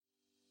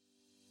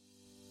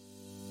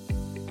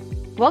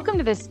Welcome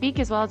to the Speak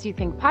as Well as You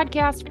Think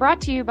podcast,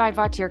 brought to you by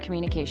Vautier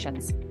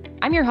Communications.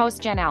 I'm your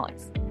host, Jen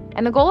Alex,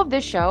 and the goal of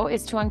this show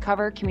is to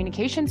uncover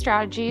communication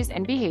strategies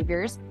and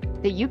behaviors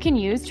that you can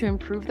use to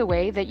improve the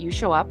way that you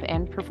show up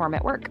and perform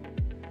at work.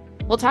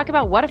 We'll talk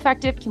about what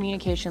effective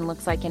communication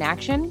looks like in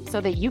action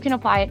so that you can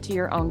apply it to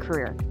your own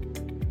career.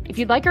 If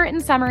you'd like a written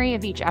summary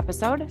of each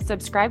episode,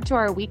 subscribe to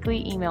our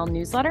weekly email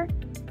newsletter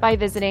by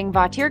visiting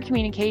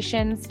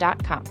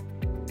vautiercommunications.com.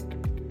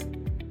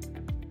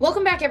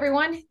 Welcome back,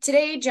 everyone.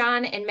 Today,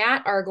 John and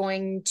Matt are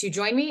going to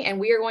join me, and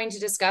we are going to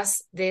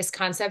discuss this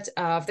concept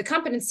of the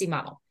competency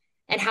model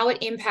and how it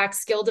impacts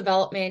skill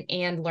development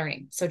and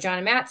learning. So, John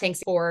and Matt,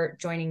 thanks for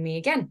joining me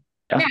again.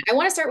 Yeah. Matt, I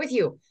want to start with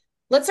you.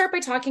 Let's start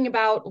by talking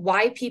about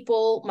why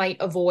people might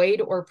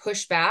avoid or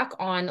push back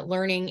on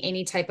learning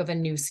any type of a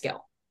new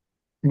skill.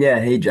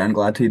 Yeah, hey Jen,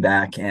 glad to be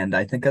back. And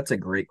I think that's a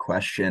great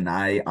question.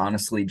 I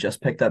honestly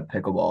just picked up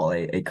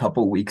pickleball a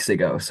couple weeks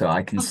ago, so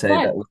I can say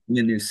that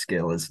learning a new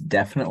skill is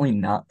definitely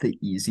not the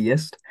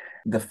easiest.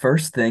 The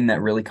first thing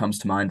that really comes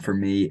to mind for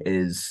me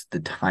is the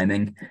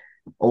timing.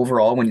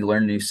 Overall, when you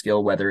learn a new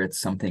skill, whether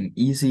it's something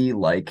easy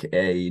like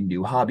a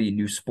new hobby,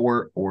 new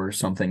sport, or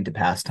something to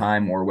pass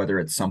time, or whether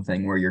it's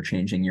something where you're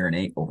changing your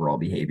innate overall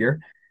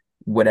behavior,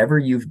 whatever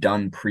you've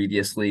done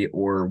previously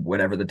or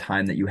whatever the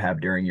time that you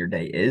have during your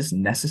day is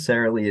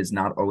necessarily is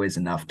not always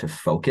enough to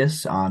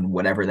focus on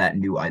whatever that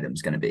new item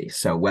is going to be.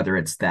 So whether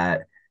it's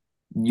that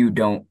you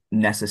don't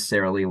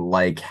necessarily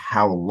like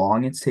how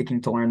long it's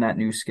taking to learn that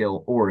new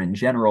skill, or in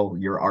general,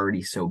 you're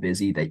already so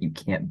busy that you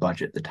can't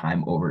budget the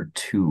time over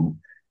to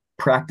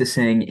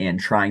practicing and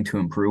trying to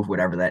improve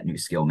whatever that new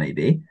skill may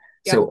be.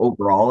 Yep. So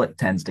overall, it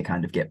tends to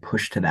kind of get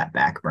pushed to that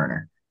back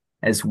burner.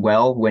 As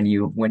well, when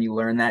you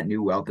learn that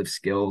new wealth of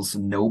skills,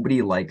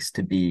 nobody likes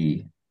to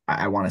be,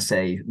 I want to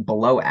say,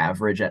 below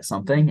average at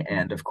something.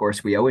 And of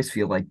course, we always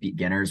feel like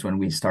beginners when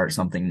we start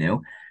something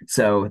new.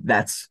 So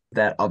that's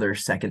that other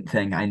second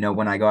thing. I know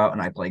when I go out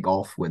and I play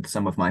golf with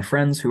some of my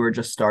friends who are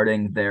just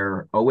starting,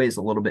 they're always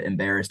a little bit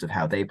embarrassed of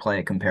how they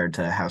play compared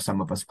to how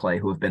some of us play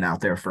who have been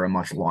out there for a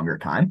much longer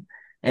time.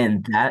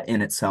 And that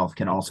in itself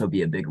can also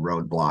be a big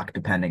roadblock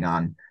depending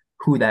on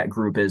who that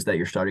group is that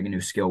you're starting a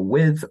new skill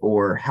with,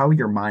 or how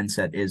your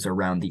mindset is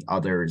around the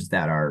others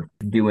that are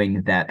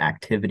doing that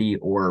activity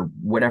or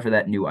whatever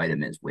that new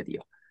item is with you.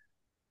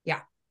 Yeah.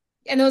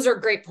 And those are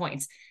great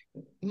points.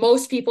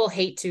 Most people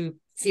hate to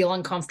feel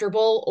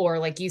uncomfortable or,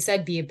 like you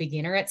said, be a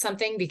beginner at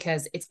something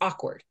because it's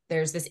awkward.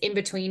 There's this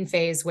in-between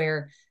phase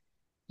where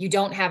you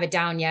don't have it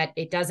down yet.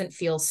 It doesn't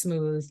feel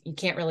smooth. You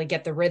can't really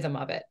get the rhythm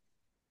of it.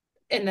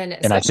 And then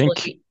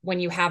especially when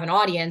you have an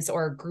audience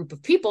or a group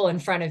of people in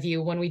front of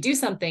you, when we do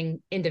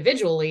something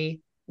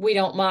individually, we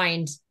don't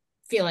mind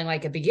feeling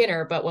like a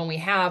beginner. But when we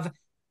have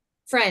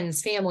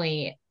friends,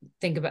 family,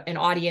 think about an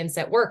audience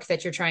at work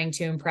that you're trying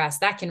to impress,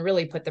 that can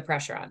really put the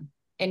pressure on.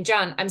 And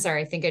John, I'm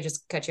sorry, I think I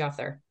just cut you off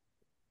there.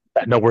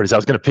 No worries. I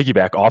was going to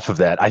piggyback off of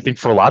that. I think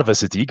for a lot of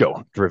us, it's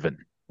ego driven,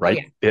 right?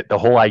 Oh, yeah. The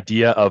whole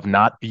idea of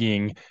not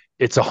being,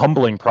 it's a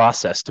humbling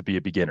process to be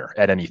a beginner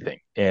at anything.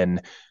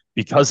 And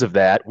because of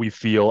that, we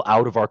feel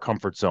out of our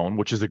comfort zone,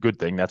 which is a good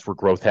thing. That's where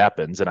growth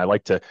happens. And I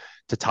like to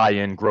tie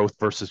in growth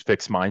versus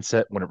fixed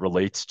mindset when it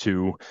relates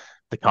to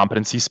the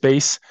competency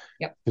space.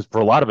 Yep. Because for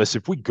a lot of us,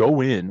 if we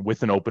go in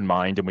with an open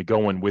mind and we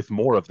go in with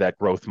more of that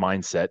growth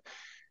mindset,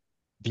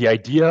 the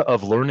idea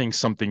of learning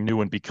something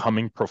new and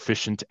becoming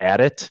proficient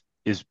at it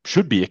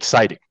should be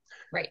exciting.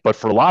 Right. But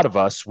for a lot of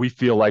us, we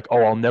feel like,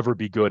 oh, I'll never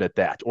be good at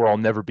that, or I'll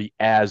never be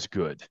as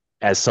good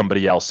as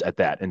somebody else at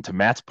that. And to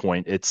Matt's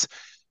point,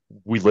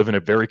 we live in a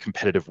very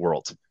competitive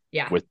world.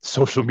 Yeah. With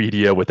social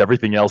media, with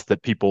everything else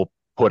that people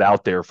put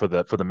out there for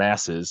the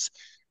masses.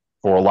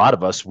 For a lot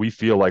of us, we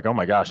feel like, oh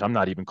my gosh, I'm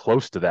not even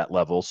close to that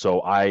level.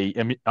 So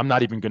I'm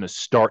not even going to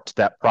start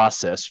that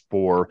process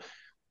for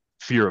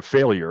fear of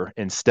failure,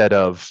 instead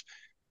of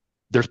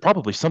there's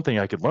probably something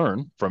I could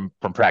learn from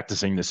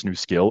practicing this new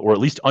skill, or at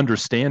least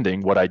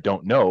understanding what I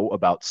don't know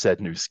about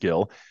said new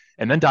skill,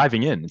 and then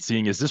diving in and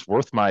seeing, is this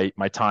worth my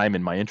time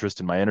and my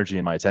interest and my energy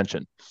and my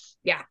attention?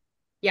 Yeah.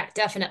 Yeah,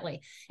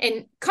 definitely.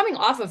 And coming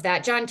off of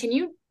that, John, can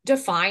you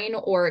define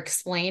or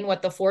explain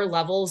what the 4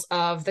 levels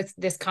of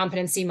this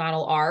competency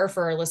model are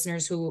for our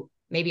listeners who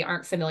maybe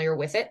aren't familiar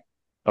with it?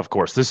 Of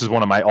course. This is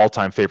one of my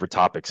all-time favorite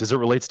topics. As it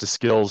relates to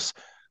skills,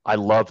 I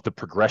love the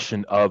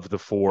progression of the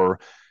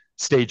 4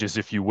 stages,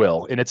 if you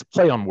will. And it's a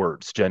play on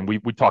words, Jen. We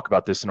talk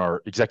about this in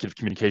our executive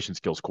communication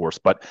skills course,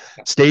 but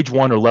stage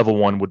 1 or level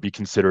 1 would be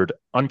considered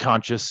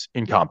unconscious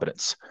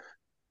incompetence.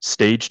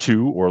 Stage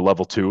 2 or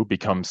level 2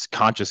 becomes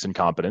conscious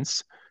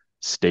incompetence.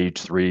 Stage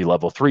 3,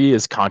 level 3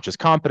 is conscious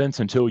competence,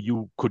 until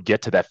you could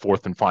get to that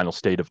 4th and final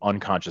state of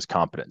unconscious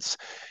competence.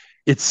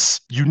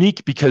 It's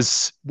unique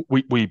because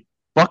we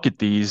bucket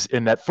these,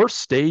 and that first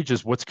stage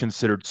is what's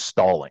considered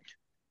stalling.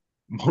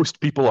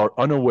 Most people are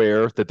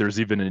unaware that there's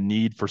even a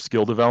need for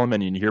skill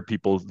development. And you hear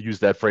people use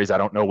that phrase, I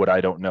don't know what I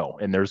don't know.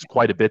 And there's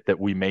quite a bit that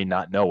we may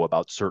not know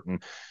about certain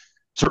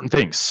certain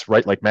things,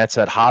 right? Like Matt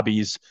said,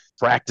 hobbies,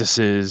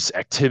 practices,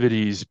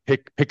 activities,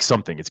 pick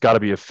something. It's got to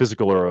be a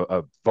physical or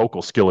a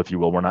vocal skill, if you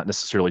will. We're not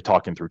necessarily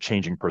talking through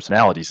changing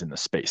personalities in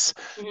this space.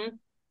 Mm-hmm.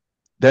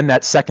 Then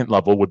that second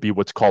level would be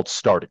what's called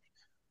starting.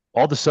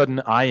 All of a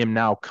sudden, I am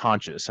now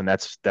conscious, and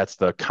that's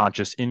the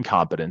conscious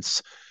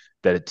incompetence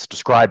that it's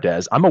described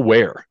as. I'm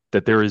aware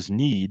that there is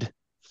need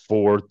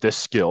for this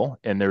skill,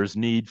 and there's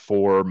need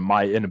for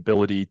my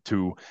inability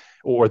to,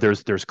 or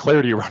there's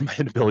clarity around my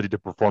inability to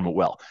perform it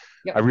well.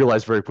 I Yep.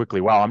 realized very quickly,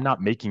 wow, I'm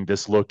not making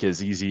this look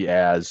as easy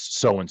as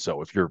so and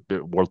so. If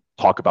we'll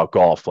talk about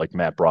golf, like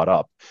Matt brought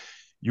up,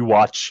 you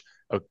watch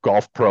a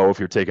golf pro, if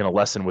you're taking a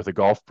lesson with a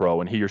golf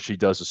pro and he or she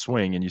does a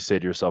swing and you say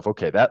to yourself,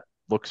 okay, that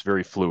looks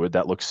very fluid,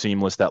 that looks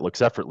seamless, that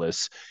looks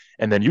effortless.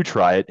 And then you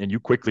try it and you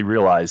quickly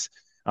realize,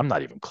 I'm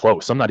not even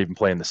close. I'm not even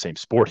playing the same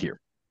sport here.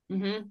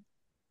 Mm-hmm.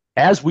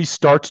 As we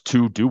start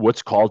to do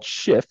what's called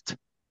shift,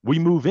 we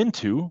move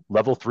into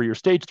level 3 or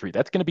stage 3.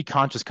 That's going to be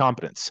conscious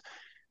competence.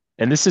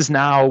 And this is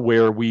now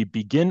where we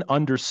begin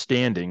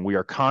understanding we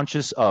are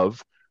conscious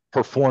of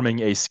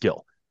performing a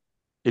skill.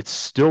 It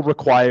still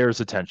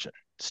requires attention,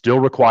 still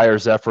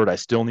requires effort. I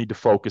still need to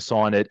focus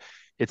on it.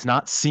 It's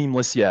not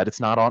seamless yet. It's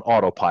not on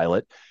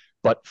autopilot.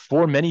 But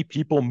for many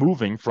people,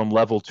 moving from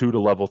level 2 to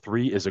level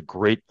 3 is a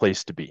great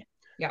place to be.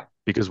 Yeah.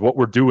 Because what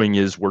we're doing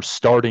is we're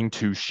starting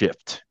to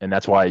shift. And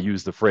that's why I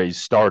use the phrase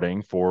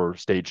starting for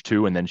stage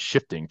 2 and then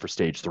shifting for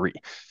stage 3.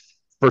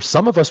 For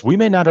some of us, we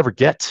may not ever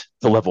get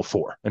to level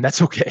 4, and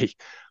that's okay.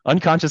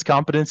 Unconscious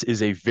competence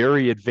is a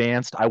very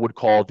advanced, I would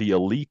call the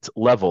elite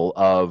level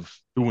of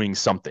doing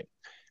something.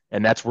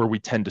 And that's where we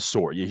tend to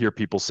soar. You hear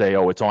people say,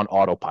 oh, it's on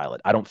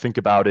autopilot. I don't think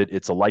about it.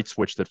 It's a light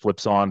switch that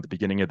flips on at the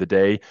beginning of the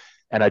day.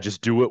 And I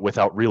just do it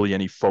without really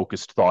any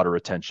focused thought or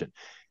attention.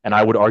 And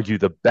I would argue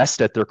the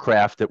best at their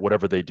craft at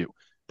whatever they do,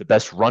 the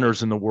best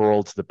runners in the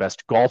world, the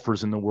best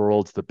golfers in the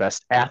world, the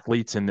best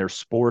athletes in their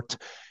sport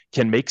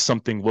can make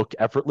something look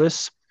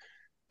effortless,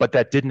 but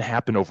that didn't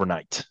happen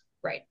overnight.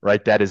 Right.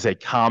 Right. That is a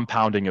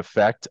compounding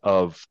effect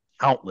of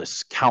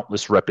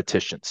countless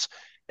repetitions.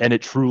 And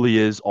it truly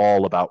is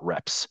all about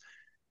reps.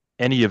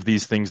 Any of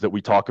these things that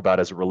we talk about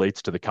as it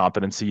relates to the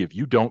competency, if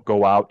you don't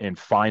go out and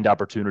find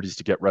opportunities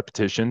to get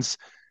repetitions,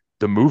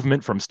 the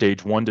movement from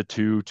stage 1 to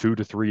 2, 2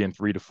 to 3, and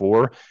 3 to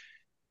 4,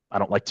 I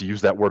don't like to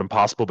use that word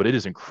impossible, but it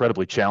is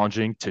incredibly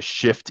challenging to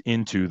shift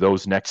into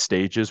those next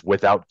stages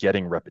without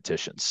getting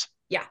repetitions.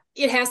 Yeah,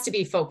 it has to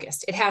be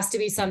focused. It has to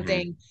be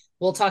something.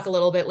 We'll talk a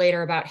little bit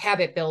later about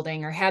habit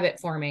building or habit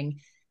forming,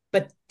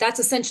 but that's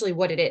essentially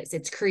what it is.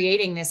 It's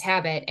creating this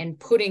habit and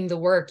putting the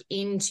work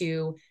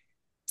into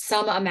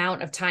some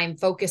amount of time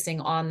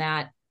focusing on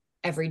that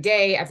every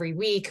day, every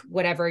week,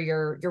 whatever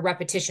your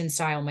repetition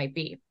style might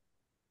be.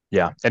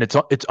 Yeah, and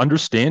it's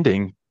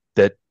understanding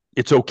that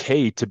it's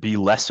okay to be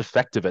less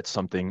effective at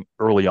something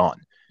early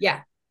on. Yeah.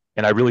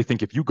 And I really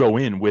think if you go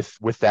in with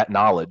that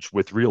knowledge,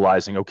 with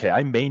realizing, okay,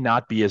 I may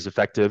not be as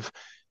effective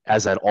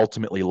as I'd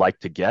ultimately like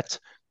to get,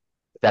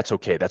 that's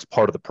okay. That's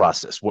part of the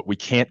process. What we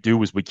can't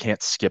do is we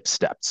can't skip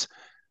steps.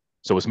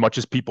 So as much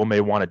as people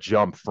may want to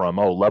jump from,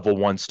 oh, level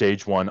 1,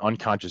 stage 1,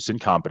 unconscious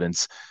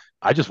incompetence,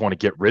 I just want to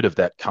get rid of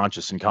that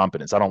conscious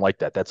incompetence. I don't like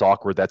that. That's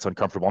awkward. That's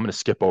uncomfortable. I'm going to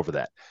skip over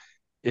that.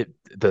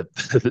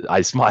 I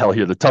smile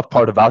here. The tough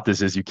part about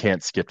this is you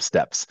can't skip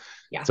steps.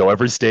 Yeah. So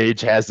every stage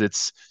has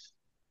its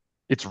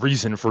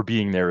reason for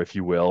being there, if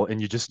you will,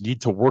 and you just need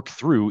to work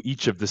through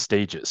each of the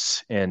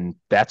stages. And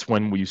that's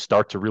when we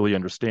start to really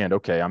understand,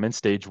 okay, I'm in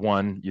stage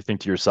 1. You think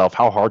to yourself,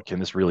 how hard can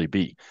this really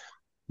be?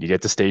 You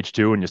get to stage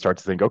 2 and you start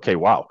to think, okay,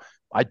 wow,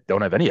 I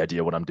don't have any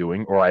idea what I'm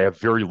doing, or I have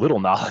very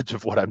little knowledge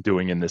of what I'm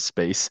doing in this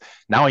space.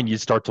 Now I need to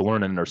start to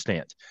learn and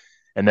understand.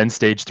 And then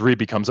stage 3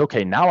 becomes,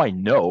 okay, now I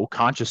know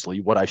consciously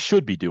what I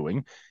should be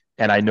doing,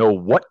 and I know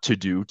what to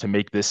do to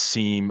make this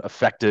seem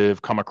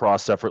effective, come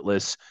across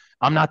effortless.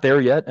 I'm not there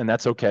yet, and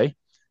that's okay.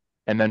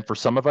 And then for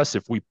some of us,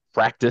 if we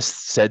practice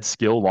said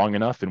skill long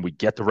enough and we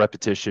get the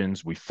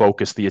repetitions, we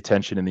focus the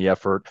attention and the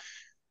effort,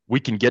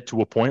 we can get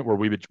to a point where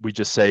we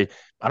just say,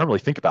 I don't really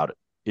think about it.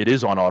 It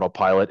is on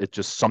autopilot. It's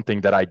just something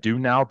that I do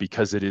now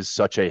because it is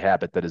such a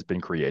habit that has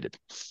been created.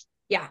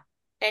 Yeah.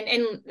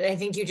 And I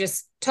think you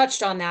just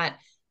touched on that,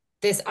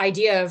 this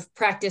idea of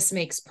practice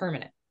makes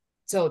permanent.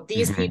 So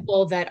these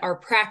people that are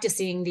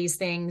practicing these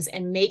things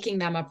and making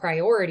them a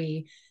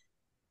priority,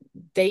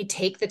 they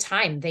take the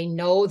time. They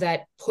know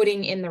that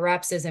putting in the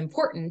reps is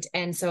important.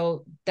 And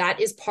so that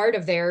is part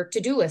of their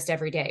to-do list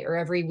every day or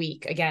every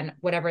week. Again,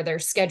 whatever their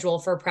schedule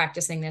for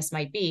practicing this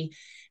might be.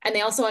 And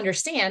they also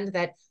understand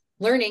that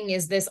learning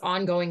is this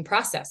ongoing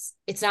process.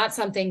 It's not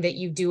something that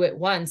you do it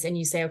once and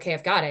you say, okay,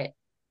 I've got it.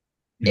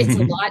 It's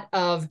a lot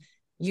of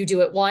you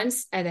do it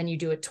once and then you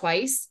do it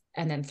twice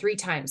and then 3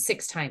 times,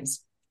 6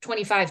 times,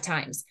 25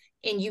 times,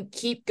 and you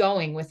keep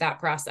going with that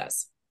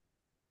process.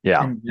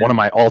 Yeah. And One of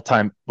my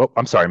all-time, oh,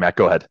 I'm sorry, Matt,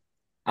 go ahead.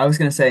 I was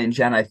going to say, and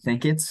Jen, I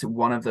think it's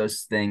one of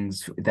those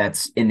things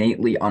that's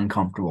innately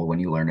uncomfortable when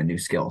you learn a new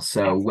skill.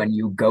 So Absolutely. when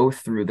you go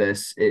through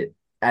this,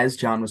 as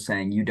John was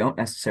saying, you don't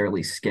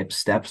necessarily skip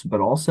steps, but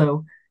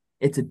also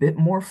it's a bit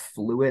more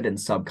fluid and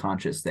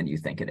subconscious than you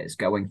think it is.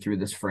 Going through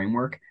this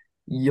framework,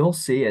 you'll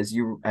see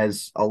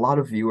as a lot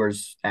of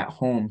viewers at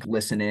home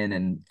listen in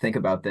and think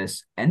about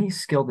this, any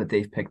skill that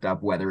they've picked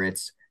up, whether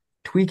it's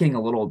tweaking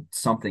a little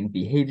something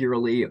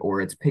behaviorally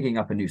or it's picking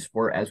up a new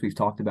sport, as we've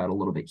talked about a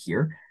little bit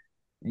here,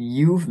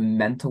 you've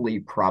mentally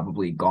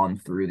probably gone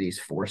through these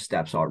 4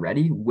 steps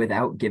already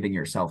without giving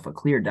yourself a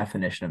clear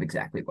definition of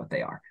exactly what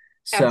they are.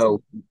 So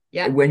Absolutely.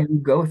 Yeah. when you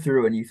go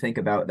through and you think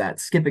about that,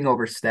 skipping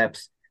over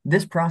steps,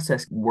 this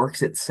process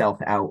works itself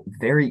out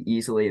very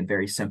easily and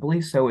very simply.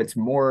 So it's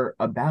more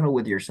a battle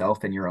with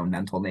yourself and your own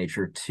mental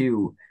nature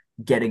to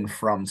getting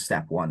from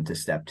step 1 to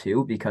step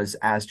 2, because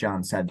as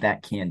John said,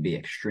 that can be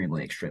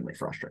extremely, extremely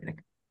frustrating.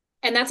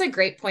 And that's a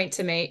great point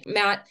to make,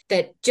 Matt,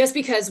 that just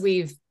because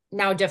we've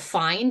now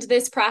defined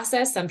this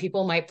process, some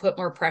people might put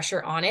more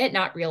pressure on it,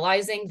 not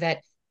realizing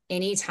that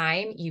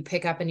anytime you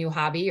pick up a new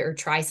hobby or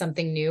try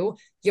something new,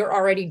 you're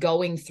already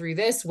going through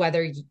this,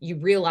 whether you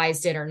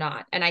realized it or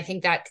not. And I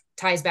think that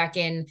ties back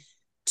in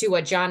to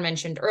what John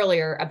mentioned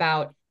earlier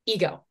about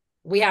ego.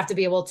 We have to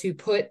be able to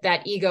put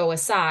that ego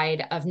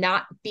aside of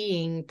not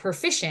being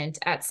proficient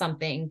at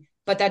something,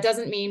 but that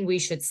doesn't mean we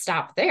should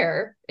stop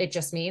there. It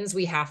just means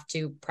we have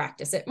to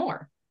practice it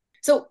more.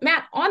 So,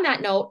 Matt, on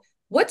that note,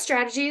 what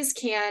strategies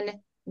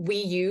can we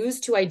use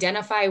to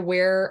identify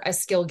where a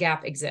skill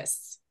gap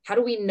exists? How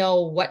do we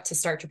know what to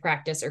start to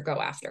practice or go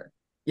after?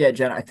 Yeah,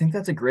 Jen, I think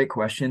that's a great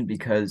question,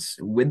 because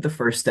with the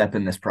first step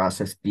in this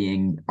process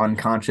being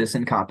unconscious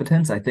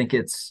incompetence, I think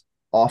it's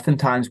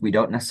oftentimes we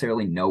don't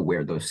necessarily know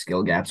where those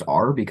skill gaps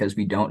are because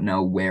we don't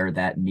know where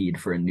that need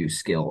for a new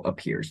skill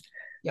appears.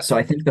 Yep. So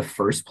I think the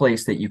first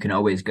place that you can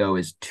always go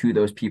is to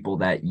those people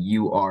that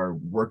you are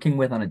working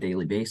with on a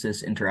daily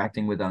basis,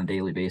 interacting with on a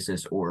daily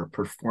basis, or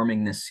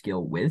performing this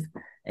skill with,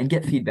 and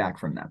get feedback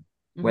from them.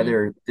 Mm-hmm.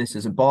 Whether this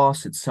is a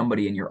boss, it's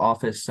somebody in your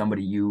office,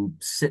 somebody you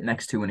sit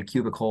next to in a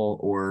cubicle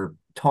or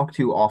talk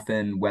to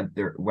often,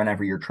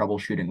 whenever you're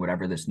troubleshooting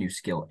whatever this new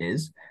skill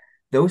is,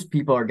 those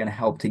people are going to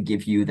help to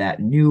give you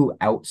that new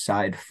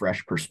outside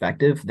fresh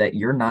perspective that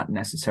you're not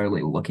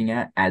necessarily looking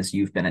at as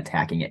you've been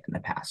attacking it in the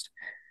past.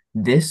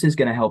 This is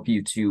going to help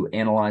you to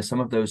analyze some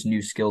of those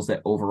new skills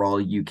that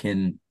overall you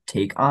can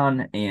take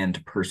on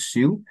and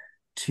pursue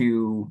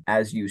to,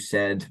 as you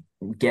said,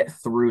 get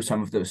through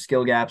some of those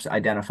skill gaps,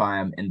 identify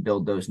them, and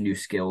build those new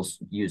skills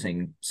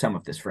using some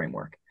of this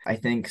framework. I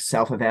think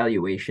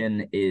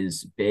self-evaluation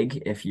is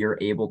big. If you're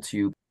able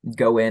to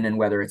go in and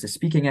whether it's a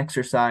speaking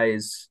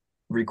exercise,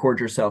 record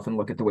yourself and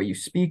look at the way you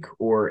speak,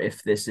 or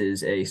if this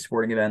is a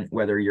sporting event,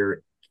 whether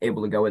you're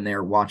able to go in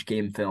there, watch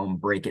game film,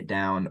 break it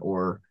down,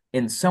 or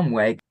in some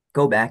way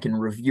go back and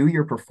review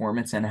your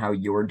performance and how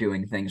you're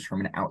doing things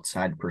from an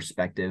outside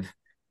perspective,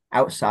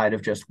 outside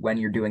of just when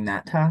you're doing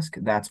that task,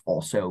 that's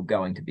also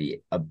going to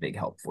be a big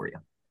help for you.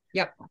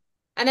 Yep.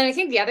 And then I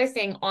think the other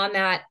thing on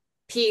that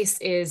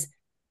piece is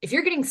if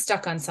you're getting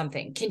stuck on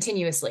something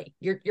continuously,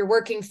 you're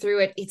working through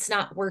it, it's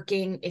not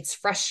working, it's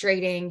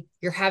frustrating,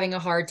 you're having a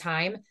hard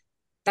time,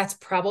 that's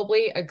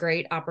probably a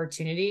great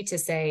opportunity to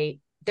say,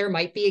 there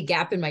might be a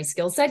gap in my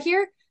skill set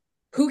here.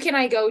 Who can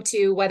I go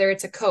to, whether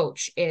it's a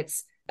coach,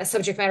 it's a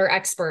subject matter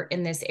expert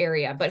in this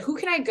area, but who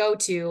can I go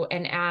to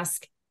and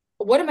ask,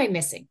 what am I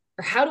missing?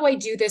 Or how do I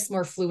do this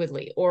more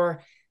fluidly?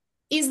 Or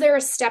is there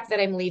a step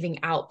that I'm leaving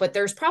out? But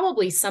there's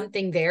probably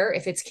something there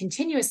if it's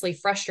continuously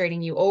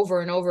frustrating you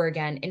over and over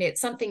again, and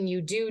it's something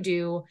you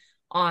do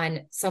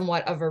on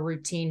somewhat of a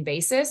routine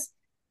basis,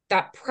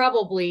 that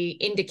probably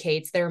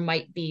indicates there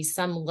might be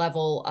some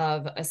level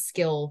of a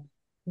skill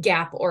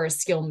gap or a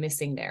skill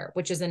missing there,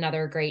 which is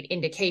another great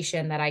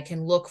indication that I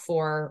can look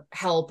for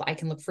help. I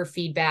can look for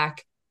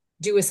feedback,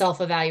 do a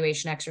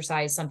self-evaluation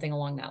exercise, something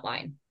along that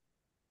line.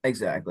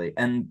 Exactly.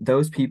 And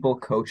those people,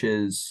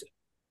 coaches,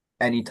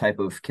 any type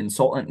of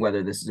consultant,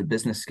 whether this is a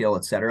business skill,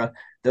 etc.,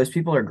 those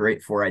people are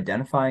great for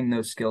identifying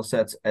those skill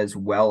sets as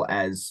well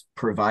as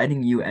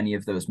providing you any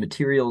of those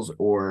materials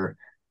or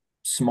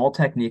small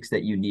techniques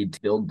that you need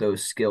to build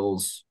those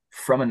skills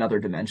from another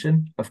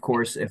dimension. Of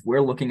course, if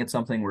we're looking at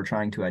something, we're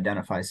trying to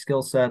identify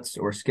skill sets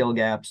or skill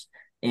gaps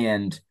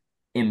and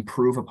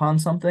improve upon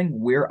something,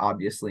 we're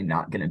obviously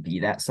not going to be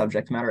that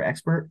subject matter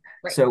expert.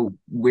 Right. So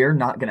we're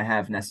not going to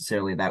have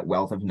necessarily that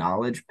wealth of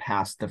knowledge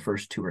past the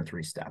first 2 or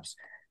 3 steps.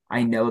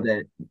 I know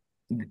that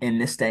in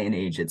this day and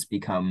age, it's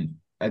become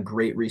a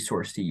great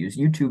resource to use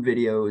YouTube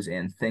videos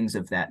and things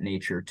of that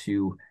nature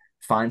to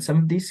find some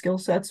of these skill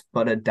sets,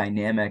 but a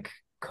dynamic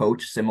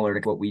coach similar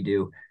to what we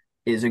do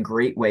is a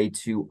great way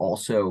to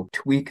also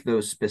tweak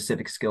those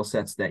specific skill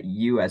sets that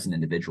you as an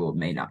individual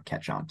may not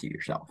catch on to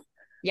yourself.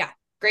 Yeah,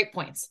 great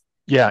points.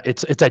 Yeah,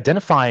 it's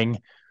identifying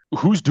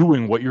who's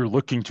doing what you're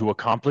looking to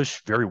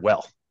accomplish very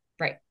well.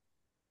 Right.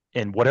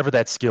 And whatever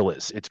that skill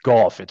is, it's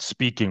golf, it's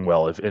speaking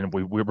well, and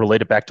we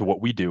relate it back to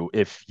what we do.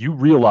 If you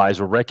realize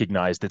or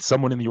recognize that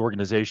someone in the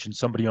organization,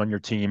 somebody on your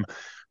team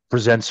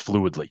presents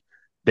fluidly,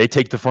 they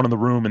take the front of the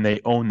room and they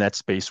own that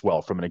space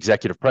well from an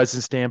executive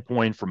presence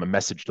standpoint, from a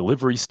message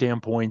delivery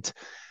standpoint,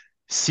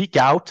 seek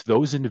out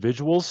those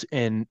individuals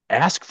and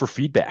ask for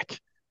feedback.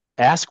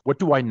 ask, what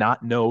do I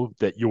not know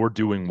that you're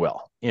doing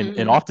well?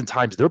 And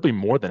oftentimes they'll be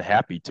more than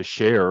happy to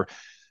share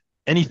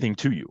anything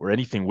to you or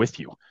anything with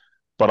you.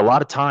 But a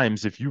lot of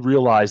times, if you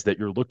realize that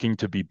you're looking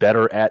to be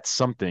better at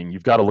something,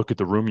 you've got to look at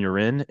the room you're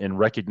in and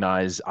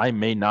recognize I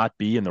may not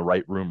be in the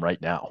right room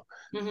right now.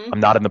 I'm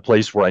not in the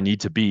place where I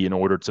need to be in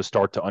order to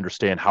start to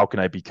understand how can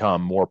I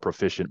become more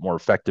proficient, more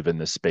effective in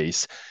this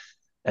space.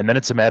 And then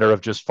it's a matter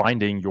of just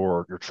finding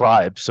your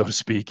tribe, so to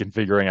speak, and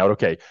figuring out,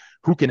 okay,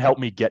 who can help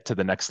me get to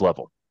the next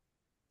level?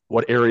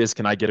 What areas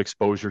can I get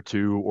exposure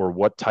to, or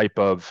what type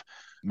of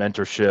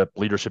mentorship,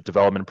 leadership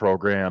development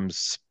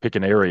programs, pick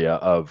an area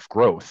of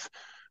growth.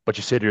 But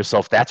you say to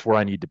yourself, that's where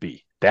I need to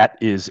be. That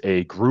is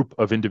a group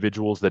of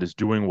individuals that is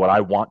doing what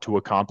I want to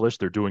accomplish.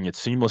 They're doing it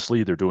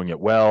seamlessly. They're doing it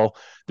well.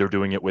 They're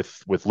doing it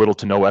with little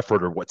to no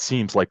effort, or what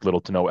seems like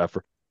little to no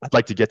effort. I'd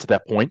like to get to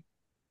that point,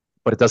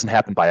 but it doesn't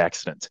happen by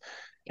accident.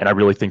 And I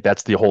really think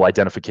that's the whole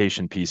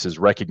identification piece, is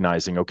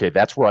recognizing, okay,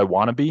 that's where I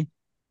want to be.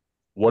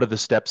 What are the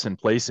steps in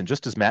place? And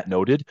just as Matt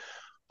noted,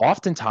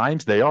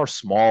 oftentimes they are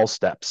small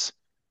steps.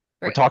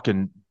 Right. We're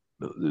talking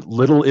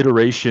little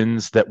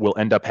iterations that will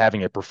end up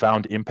having a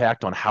profound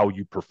impact on how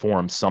you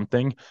perform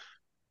something.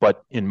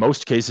 But in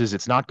most cases,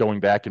 it's not going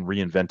back and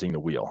reinventing the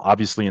wheel.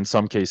 Obviously, in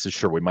some cases,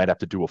 sure, we might have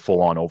to do a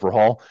full-on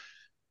overhaul.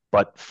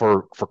 But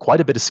for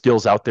quite a bit of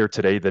skills out there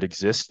today that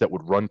exist that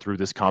would run through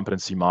this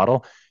competency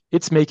model,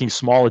 it's making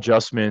small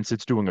adjustments.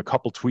 It's doing a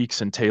couple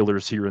tweaks and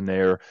tailors here and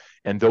there.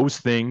 And those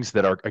things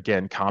that are,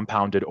 again,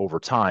 compounded over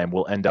time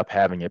will end up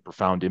having a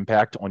profound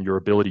impact on your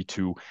ability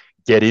to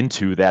get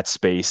into that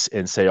space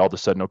and say all of a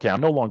sudden, okay, I'm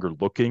no longer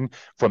looking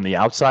from the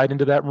outside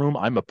into that room.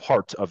 I'm a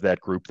part of that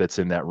group that's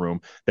in that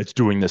room that's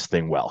doing this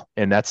thing well.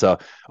 And that's a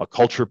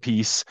culture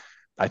piece.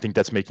 I think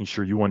that's making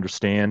sure you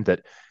understand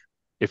that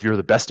if you're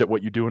the best at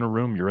what you do in a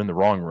room, you're in the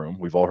wrong room.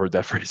 We've all heard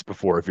that phrase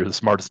before. If you're the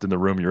smartest in the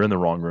room, you're in the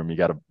wrong room. You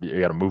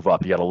gotta move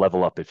up. You gotta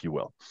level up, if you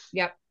will.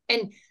 Yep.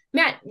 And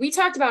Matt, we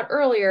talked about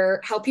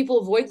earlier how people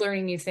avoid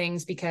learning new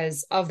things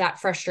because of that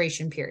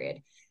frustration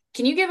period.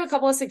 Can you give a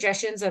couple of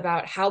suggestions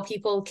about how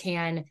people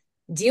can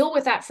deal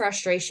with that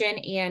frustration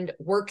and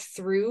work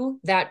through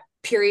that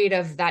period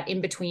of that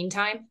in-between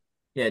time?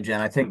 Yeah,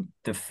 Jen, I think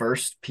the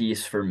first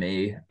piece for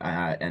me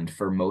and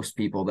for most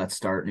people that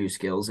start new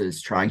skills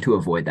is trying to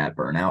avoid that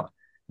burnout.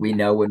 We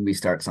know when we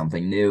start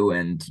something new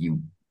and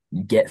you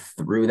get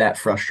through that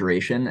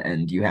frustration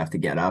and you have to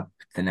get up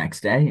the next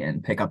day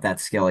and pick up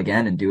that skill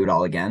again and do it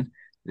all again,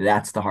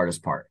 that's the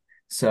hardest part.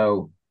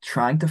 So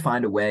trying to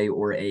find a way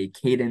or a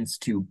cadence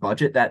to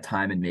budget that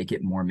time and make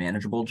it more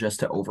manageable,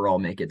 just to overall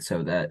make it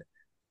so that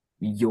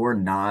you're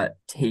not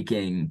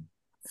taking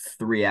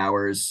 3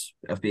 hours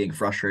of being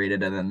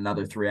frustrated and then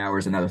another 3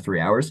 hours, another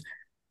 3 hours.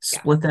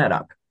 Split that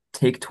up.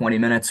 Take 20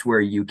 minutes where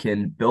you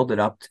can build it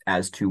up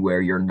as to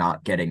where you're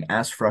not getting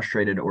as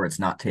frustrated or it's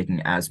not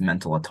taking as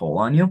mental a toll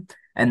on you,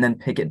 and then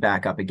pick it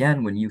back up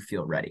again when you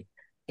feel ready.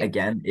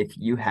 Again, if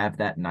you have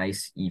that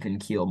nice even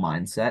keel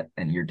mindset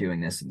and you're doing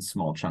this in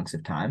small chunks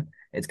of time,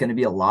 it's going to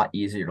be a lot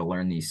easier to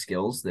learn these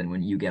skills than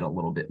when you get a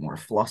little bit more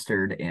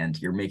flustered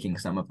and you're making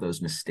some of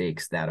those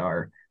mistakes that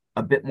are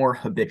a bit more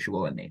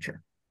habitual in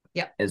nature.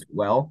 As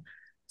well,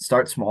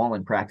 start small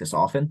and practice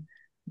often.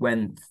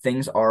 When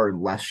things are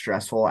less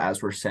stressful,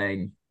 as we're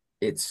saying,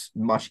 it's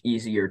much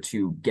easier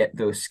to get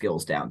those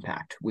skills down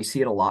packed. We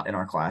see it a lot in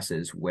our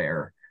classes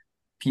where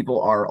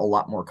people are a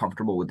lot more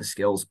comfortable with the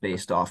skills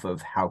based off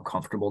of how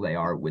comfortable they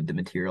are with the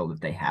material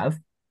that they have.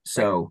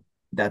 So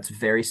that's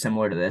very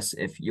similar to this.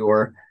 If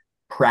you're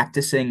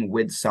practicing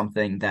with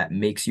something that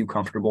makes you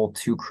comfortable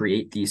to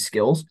create these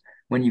skills,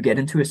 when you get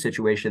into a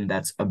situation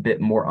that's a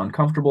bit more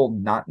uncomfortable,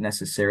 not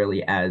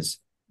necessarily as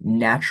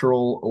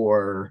natural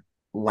or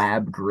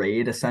lab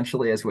grade,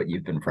 essentially, as what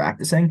you've been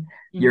practicing,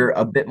 you're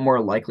a bit more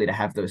likely to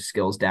have those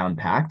skills down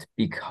packed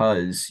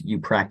because you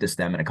practice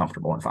them in a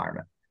comfortable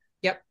environment.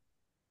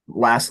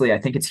 Lastly, I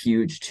think it's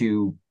huge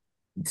to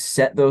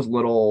set those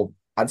little,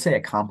 I'd say,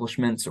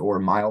 accomplishments or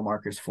mile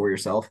markers for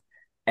yourself.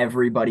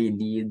 Everybody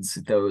needs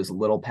those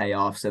little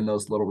payoffs and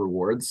those little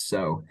rewards.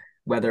 So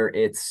whether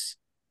it's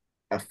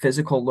a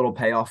physical little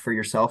payoff for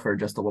yourself or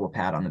just a little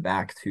pat on the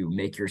back to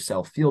make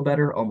yourself feel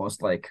better,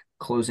 almost like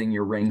closing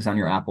your rings on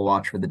your Apple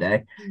Watch for the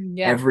day.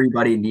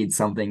 Everybody needs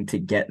something to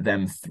get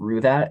them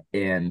through that.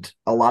 And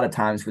a lot of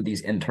times with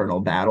these internal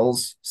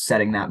battles,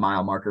 setting that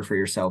mile marker for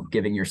yourself,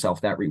 giving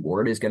yourself that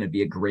reward is going to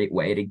be a great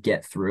way to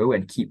get through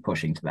and keep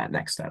pushing to that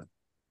next step.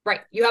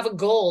 Right. You have a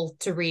goal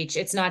to reach.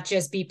 It's not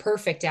just be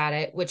perfect at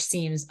it, which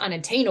seems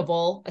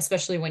unattainable,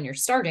 especially when you're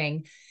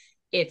starting.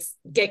 It's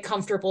get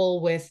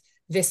comfortable with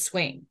this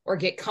swing or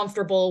get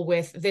comfortable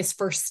with this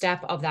first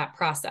step of that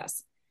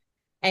process.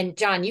 And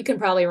John, you can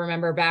probably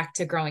remember back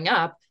to growing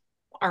up,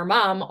 our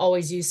mom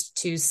always used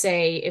to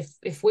say,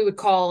 if we would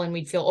call and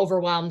we'd feel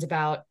overwhelmed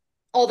about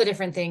all the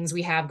different things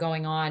we have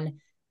going on,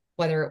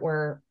 whether it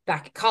were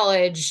back at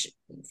college,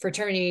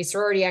 fraternity,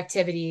 sorority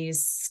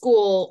activities,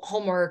 school,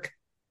 homework,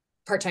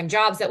 part-time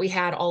jobs that we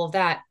had, all of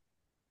that.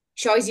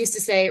 She always used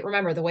to say,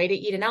 remember, the way to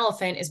eat an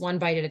elephant is one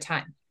bite at a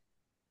time.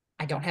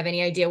 I don't have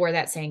any idea where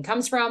that saying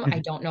comes from. I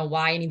don't know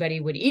why anybody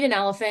would eat an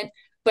elephant,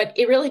 but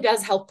it really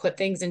does help put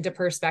things into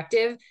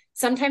perspective.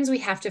 Sometimes we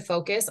have to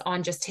focus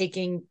on just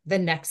taking the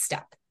next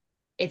step.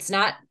 It's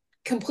not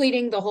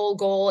completing the whole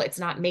goal, it's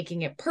not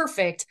making it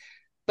perfect,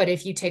 but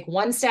if you take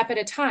one step at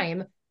a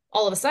time,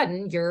 all of a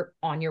sudden you're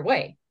on your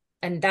way.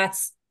 And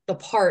that's the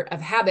part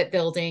of habit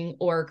building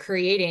or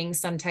creating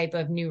some type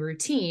of new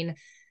routine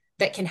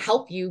that can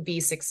help you be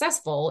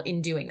successful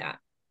in doing that.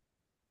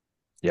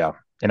 Yeah.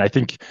 And I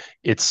think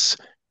it's,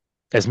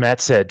 as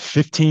Matt said,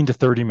 15 to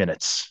 30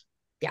 minutes.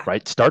 Yeah.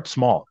 Right. Start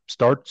small.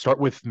 Start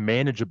with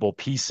manageable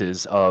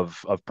pieces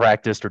of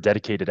practice or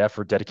dedicated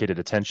effort, dedicated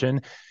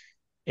attention.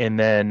 And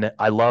then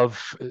I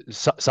love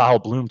Sahel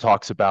Bloom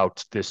talks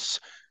about this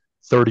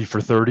 30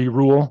 for 30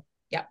 rule.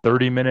 Yeah.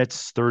 30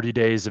 minutes, 30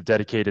 days of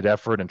dedicated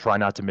effort, and try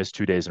not to miss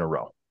 2 days in a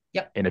row.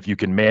 Yep. And if you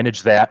can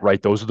manage that,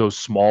 right, those are those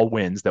small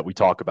wins that we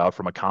talk about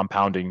from a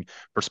compounding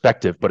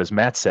perspective. But as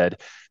Matt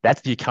said, that's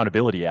the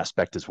accountability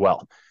aspect as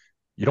well.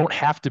 You don't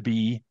have to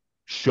be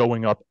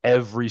showing up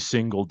every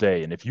single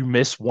day. And if you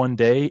miss one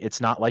day,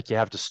 it's not like you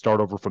have to start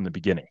over from the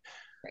beginning.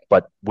 Right.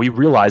 But we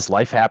realize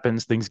life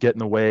happens, things get in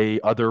the way,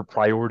 other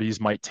priorities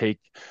might take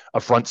a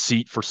front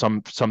seat for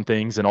some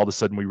things, and all of a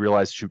sudden we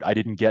realize, shoot, I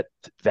didn't get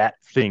that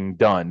thing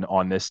done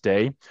on this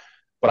day,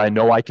 but I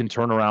know I can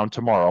turn around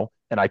tomorrow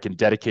and I can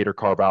dedicate or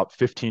carve out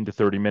 15 to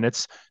 30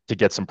 minutes to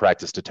get some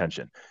practiced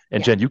attention. And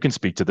yeah. Jen, you can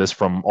speak to this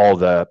from all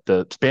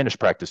the Spanish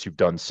practice you've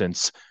done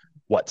since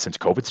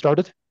COVID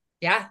started?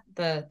 Yeah,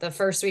 the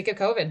first week of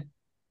COVID.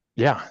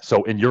 Yeah.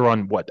 So, and you're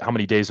on what? How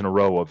many days in a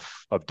row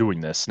of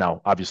doing this?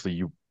 Now, obviously,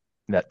 you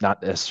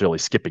not necessarily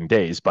skipping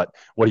days, but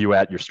what are you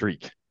at your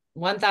streak?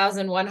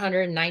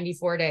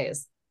 1,194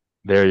 days.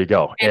 There you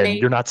go. And they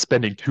you're not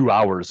spending 2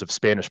 hours of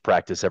Spanish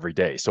practice every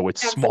day, so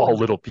it's small absolutely.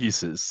 little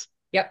pieces.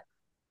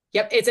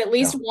 Yep. It's at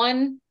least Yeah.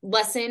 one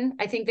lesson,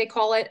 I think they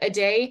call it, a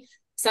day.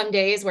 Some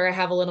days where I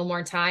have a little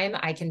more time,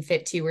 I can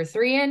fit 2 or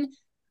 3 in.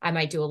 I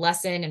might do a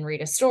lesson and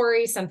read a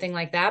story, something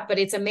like that. But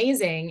it's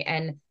amazing.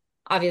 And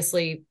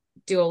obviously,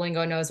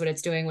 Duolingo knows what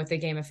it's doing with the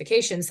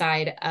gamification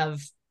side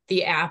of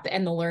the app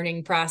and the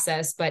learning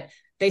process. But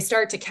they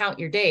start to count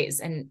your days.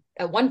 And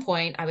at one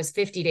point, I was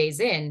 50 days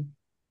in.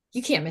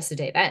 You can't miss a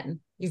day then.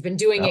 You've been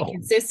doing it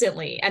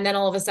consistently. And then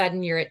all of a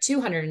sudden, you're at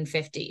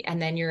 250.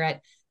 And then you're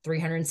at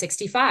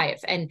 365.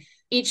 And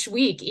each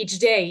week, each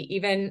day,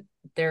 even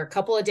there are a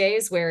couple of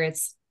days where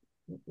it's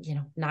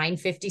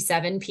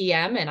 9:57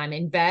 p.m. and I'm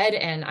in bed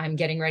and I'm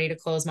getting ready to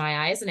close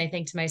my eyes. And I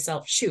think to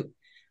myself, shoot,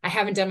 I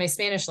haven't done my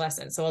Spanish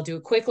lesson. So I'll do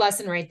a quick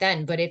lesson right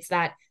then. But it's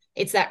that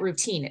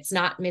routine. It's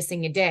not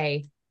missing a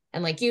day.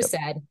 And like you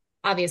said,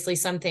 obviously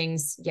some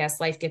things,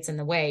 yes, life gets in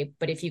the way.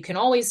 But if you can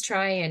always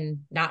try and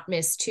not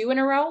miss 2 in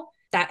a row,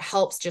 that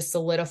helps just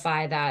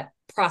solidify that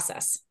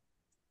process.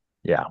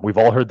 Yeah, we've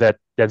all heard that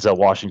Denzel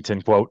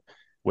Washington quote,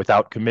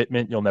 without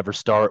commitment, you'll never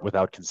start.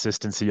 Without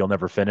consistency, you'll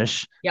never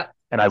finish. Yep.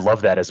 And I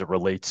love that as it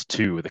relates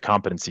to the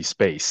competency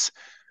space.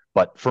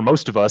 But for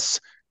most of us,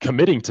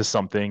 committing to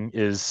something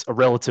is a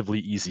relatively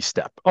easy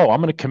step. Oh,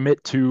 I'm going to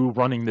commit to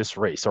running this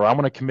race, or I'm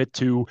going to commit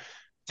to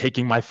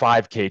taking my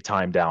 5K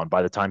time down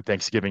by the time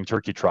Thanksgiving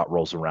turkey trot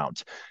rolls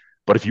around.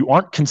 But if you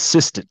aren't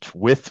consistent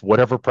with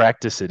whatever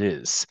practice it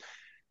is,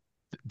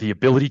 the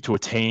ability to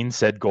attain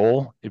said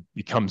goal, it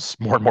becomes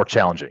more and more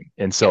challenging.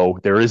 And so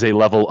there is a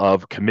level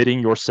of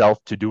committing yourself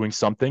to doing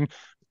something,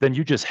 then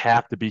you just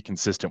have to be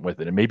consistent with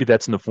it. And maybe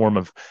that's in the form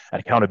of an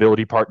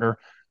accountability partner,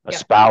 a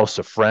spouse,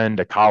 a friend,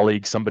 a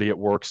colleague, somebody at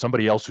work,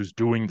 somebody else who's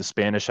doing the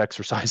Spanish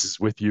exercises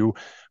with you,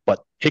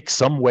 but pick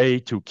some way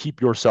to keep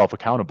yourself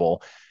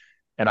accountable.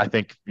 And I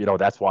think,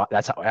 that's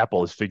how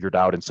Apple has figured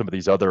out, in some of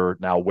these other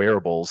now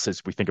wearables,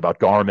 as we think about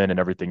Garmin and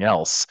everything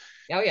else,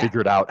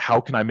 figured out, how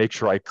can I make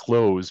sure I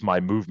close my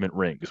movement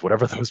rings,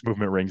 whatever those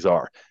movement rings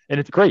are. And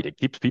it's great. It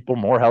keeps people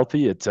more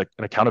healthy. It's an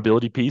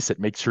accountability piece. It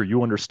makes sure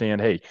you understand,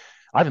 hey,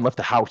 I haven't left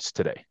the house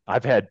today.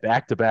 I've had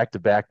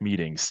back-to-back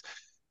meetings.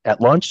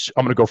 At lunch,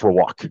 I'm going to go for a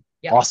walk.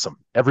 Yep. Awesome.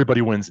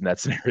 Everybody wins in that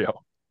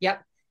scenario.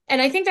 Yep.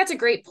 And I think that's a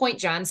great point,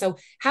 John. So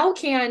how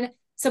can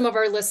some of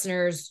our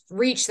listeners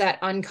reach that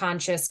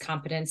unconscious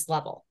competence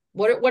level?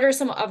 What are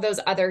some of those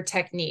other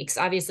techniques?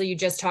 Obviously, you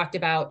just talked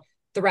about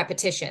the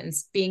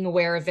repetitions, being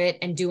aware of it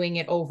and doing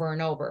it over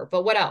and over.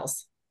 But what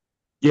else?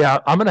 Yeah,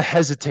 I'm going to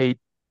hesitate.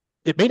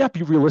 It may not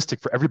be realistic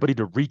for everybody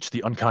to reach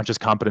the unconscious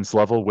competence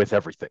level with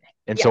everything.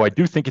 And so I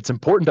do think it's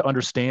important to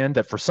understand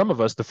that for some of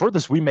us, the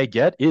furthest we may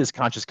get is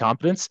conscious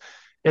competence,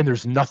 and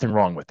there's nothing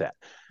wrong with that.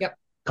 Yep.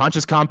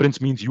 Conscious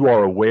competence means you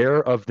are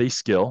aware of the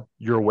skill.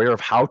 You're aware of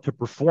how to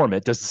perform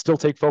it. Does it still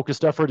take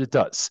focused effort? It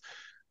does.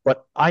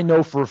 But I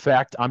know for a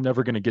fact I'm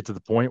never going to get to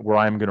the point where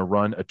I'm going to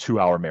run a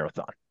 2-hour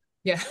marathon.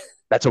 Yeah.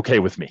 That's okay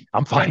with me.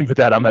 I'm fine with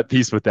that. I'm at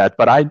peace with that.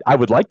 But I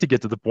would like to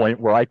get to the point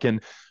where I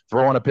can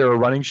throw on a pair of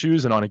running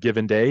shoes and on a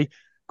given day,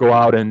 go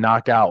out and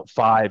knock out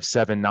 5,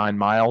 7, 9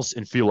 miles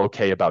and feel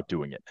okay about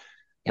doing it.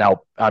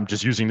 Now, I'm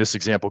just using this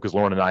example because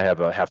Lauren and I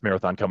have a half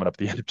marathon coming up at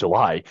the end of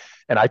July.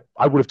 And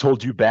I would have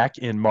told you back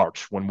in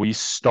March when we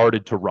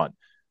started to run,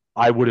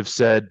 I would have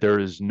said there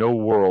is no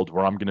world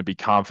where I'm going to be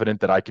confident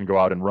that I can go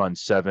out and run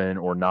 7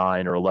 or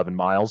 9 or 11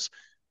 miles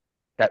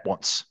at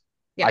once.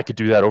 I Yeah. could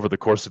do that over the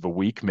course of a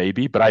week,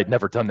 maybe, but I had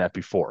never done that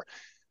before.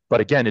 But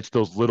again, it's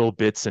those little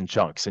bits and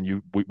chunks.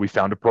 And we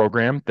found a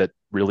program that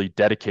really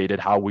dedicated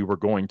how we were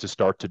going to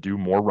start to do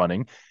more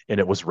running. And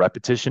it was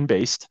repetition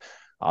based.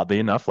 Oddly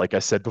enough, like I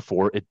said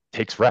before, it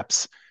takes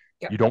reps.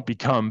 You Yep. don't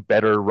become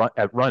better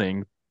at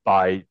running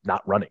by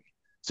not running.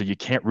 So you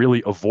can't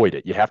really avoid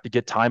it. You have to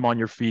get time on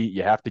your feet.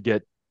 You have to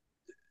get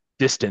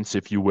distance,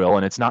 if you will.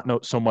 And it's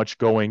not so much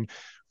going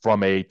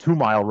from a 2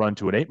 mile run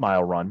to an 8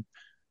 mile run,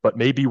 but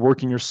maybe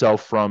working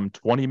yourself from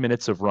 20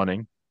 minutes of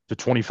running to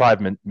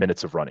 25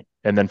 minutes of running,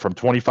 and then from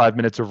 25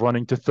 minutes of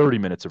running to 30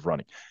 minutes of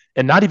running,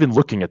 and not even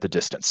looking at the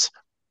distance.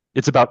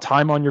 It's about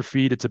time on your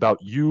feet. It's about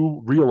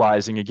you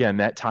realizing, again,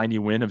 that tiny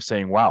win of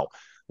saying, wow,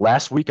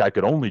 last week I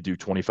could only do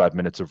 25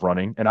 minutes of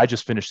running, and I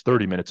just finished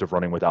 30 minutes of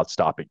running without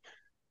stopping.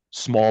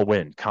 Small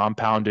win,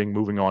 compounding,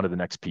 moving on to the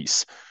next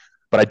piece.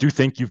 But I do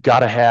think you've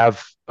got to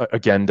have,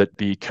 again,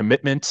 the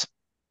commitment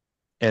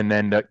and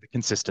then the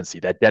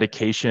consistency, that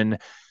dedication,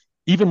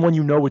 even when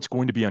you know it's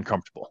going to be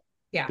uncomfortable.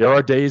 Yeah. There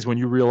are days when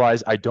you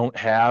realize I don't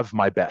have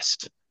my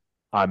best.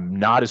 I'm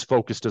not as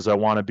focused as I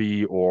want to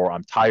be, or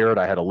I'm tired.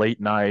 I had a late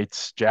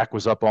night. Jack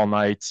was up all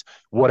night,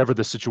 whatever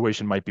the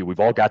situation might be. We've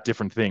all got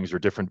different things or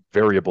different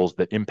variables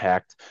that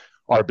impact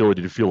our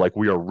ability to feel like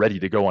we are ready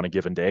to go on a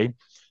given day.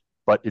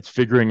 But it's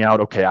figuring out,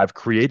 okay, I've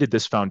created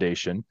this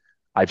foundation.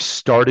 I've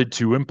started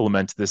to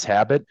implement this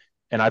habit,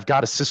 and I've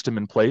got a system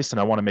in place, and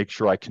I want to make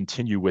sure I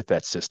continue with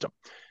that system.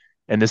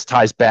 And this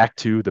ties back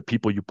to the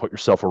people you put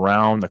yourself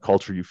around, the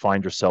culture you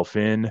find yourself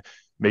in,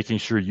 making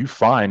sure you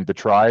find the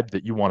tribe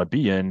that you want to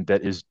be in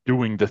that is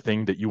doing the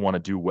thing that you want to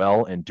do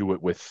well and do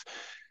it with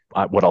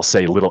what I'll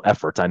say little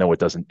effort. I know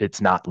it's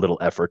not little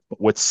effort,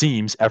 but what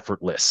seems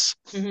effortless.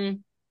 Mm-hmm.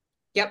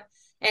 Yep.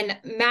 And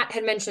Matt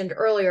had mentioned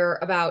earlier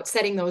about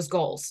setting those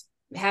goals,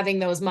 having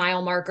those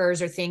mile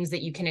markers or things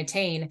that you can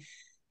attain.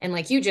 And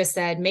like you just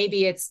said,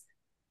 maybe it's,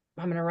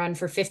 I'm going to run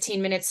for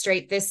 15 minutes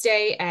straight this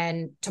day,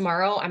 and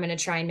tomorrow I'm going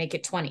to try and make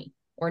it 20,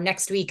 or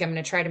next week I'm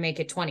going to try to make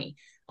it 20.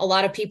 A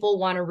lot of people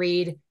want to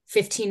read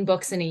 15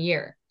 books in a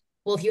year.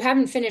 Well, if you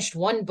haven't finished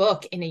one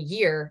book in a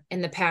year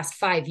in the past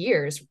 5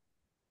 years,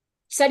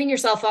 setting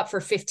yourself up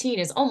for 15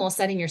 is almost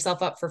setting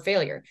yourself up for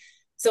failure.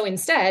 So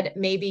instead,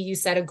 maybe you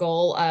set a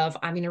goal of,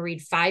 I'm going to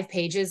read 5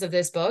 pages of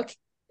this book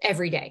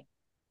every day,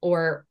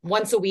 or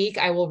once a week,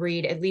 I will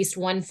read at least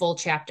one full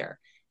chapter.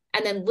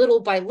 And then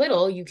little by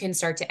little, you can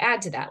start to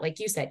add to that. Like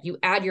you said, you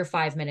add your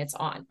 5 minutes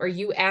on, or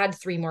you add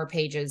 3 more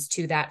pages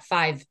to that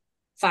five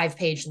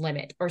page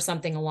limit, or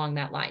something along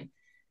that line.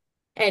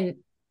 And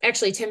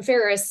actually, Tim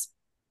Ferriss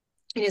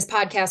in his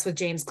podcast with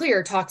James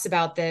Clear talks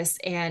about this.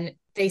 And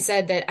they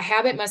said that a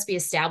habit must be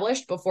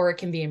established before it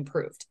can be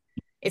improved.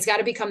 It's got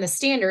to become the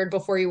standard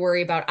before you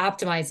worry about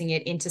optimizing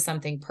it into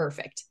something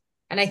perfect.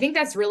 And I think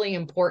that's really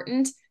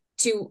important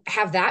to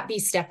have that be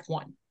step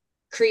one.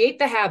 Create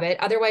the habit.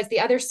 Otherwise,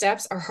 the other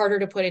steps are harder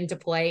to put into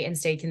play and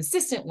stay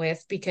consistent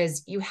with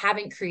because you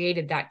haven't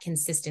created that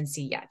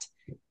consistency yet.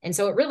 And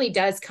so it really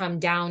does come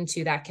down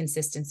to that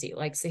consistency.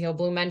 Like Sahil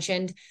Blue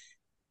mentioned,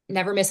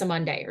 never miss a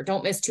Monday, or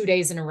don't miss 2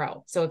 days in a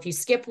row. So if you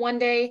skip one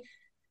day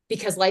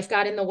because life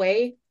got in the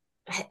way,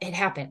 it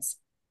happens.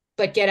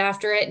 But get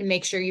after it and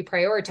make sure you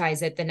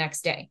prioritize it the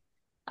next day.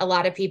 A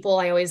lot of people,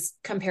 I always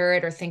compare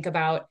it or think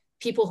about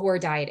people who are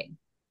dieting.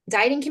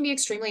 Dieting can be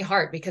extremely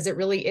hard because it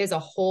really is a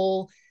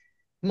whole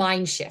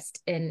mind shift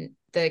in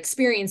the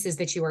experiences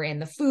that you are in,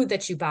 the food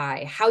that you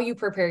buy, how you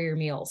prepare your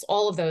meals,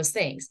 all of those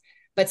things.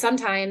 But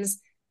sometimes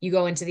you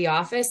go into the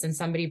office and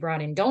somebody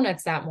brought in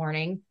donuts that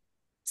morning.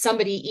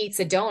 Somebody eats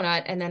a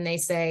donut and then they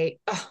say,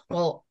 oh,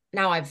 well,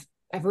 now I've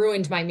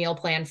ruined my meal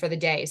plan for the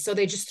day. So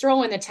they just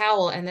throw in the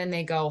towel and then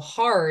they go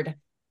hard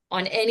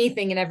on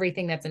anything and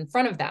everything that's in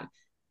front of them.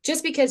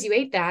 Just because you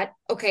ate that,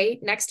 okay,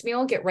 next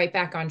meal, get right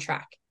back on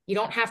track. You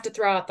don't have to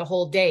throw out the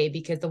whole day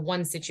because the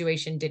one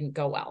situation didn't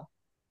go well.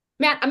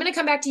 Matt, I'm going to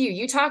come back to you.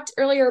 You talked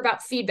earlier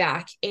about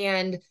feedback,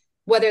 and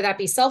whether that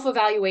be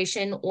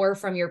self-evaluation or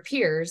from your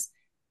peers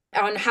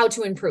on how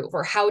to improve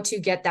or how to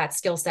get that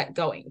skill set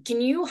going.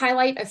 Can you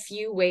highlight a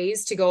few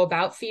ways to go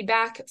about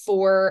feedback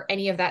for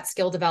any of that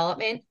skill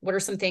development? What are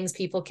some things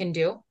people can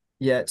do?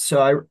 Yeah, so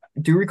I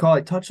do recall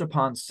I touched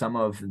upon some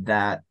of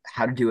that,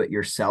 how to do it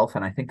yourself.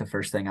 And I think the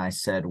first thing I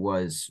said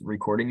was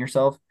recording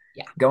yourself.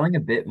 Yeah. Going a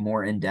bit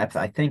more in depth,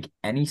 I think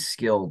any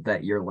skill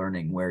that you're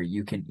learning where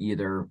you can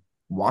either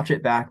watch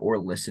it back or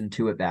listen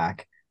to it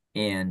back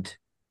and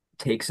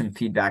take some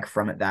feedback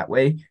from it that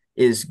way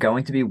is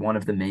going to be one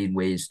of the main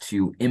ways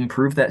to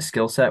improve that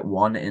skill set,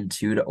 one, and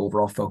two, to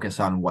overall focus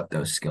on what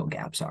those skill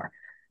gaps are.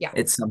 Yeah.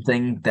 It's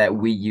something that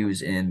we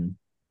use in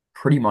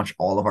pretty much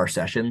all of our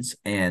sessions.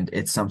 And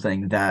it's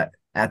something that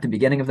at the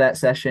beginning of that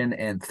session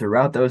and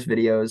throughout those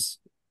videos,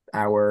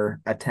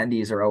 our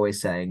attendees are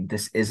always saying,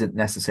 this isn't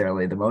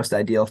necessarily the most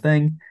ideal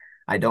thing.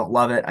 I don't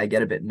love it. I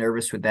get a bit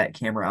nervous with that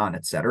camera on,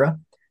 etc.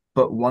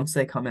 But once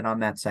they come in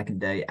on that second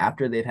day,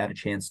 after they've had a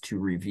chance to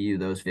review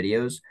those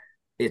videos,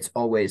 it's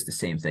always the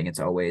same thing. It's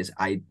always,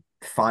 I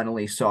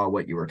finally saw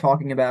what you were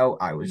talking about.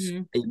 I was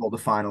able to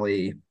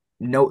finally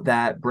note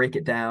that, break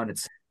it down.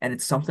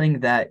 It's something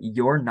that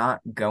you're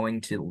not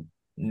going to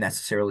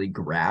necessarily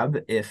grab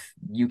if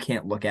you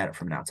can't look at it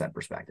from an outside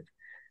perspective.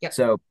 Yep.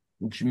 So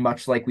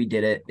much like we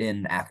did it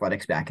in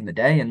athletics back in the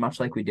day, and much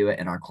like we do it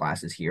in our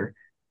classes here,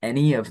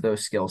 any of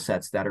those skill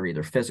sets that are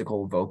either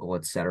physical, vocal,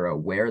 etc.,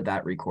 where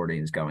that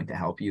recording is going to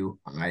help you,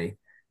 I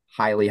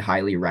highly,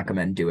 highly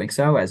recommend doing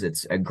so, as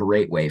it's a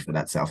great way for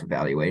that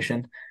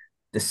self-evaluation.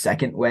 The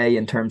second way,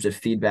 in terms of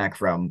feedback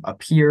from a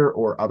peer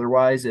or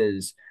otherwise,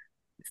 is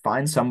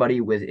find somebody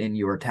within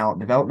your talent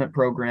development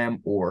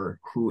program or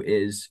who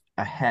is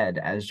ahead,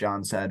 as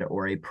John said,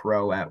 or a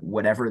pro at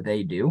whatever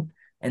they do,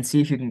 and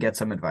see if you can get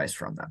some advice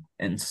from them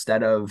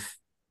instead of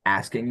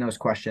asking those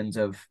questions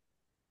of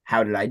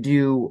how did I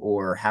do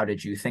or how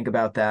did you think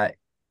about that.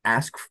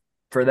 Ask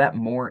for that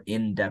more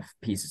in-depth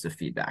pieces of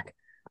feedback.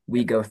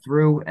 We go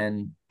through,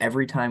 and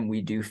every time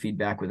we do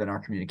feedback within our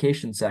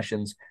communication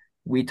sessions,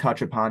 we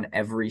touch upon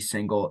every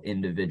single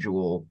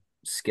individual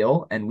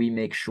skill, and we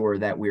make sure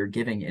that we're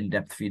giving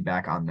in-depth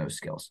feedback on those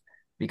skills,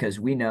 because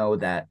we know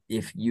that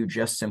if you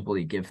just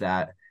simply give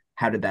that,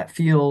 how did that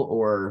feel,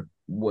 or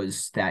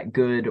was that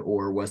good,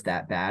 or was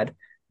that bad,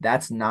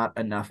 that's not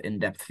enough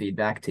in-depth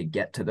feedback to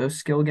get to those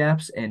skill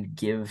gaps and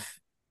give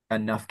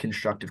enough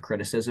constructive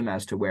criticism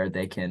as to where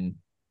they can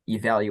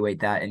evaluate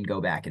that and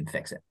go back and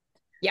fix it.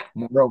 Yeah.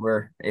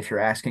 Moreover, if you're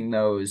asking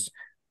those,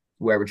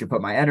 where would you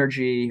put my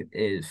energy?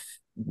 If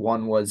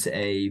one was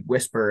a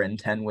whisper and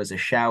 10 was a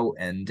shout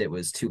and it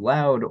was too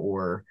loud,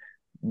 or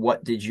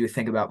what did you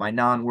think about my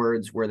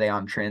non-words? Were they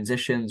on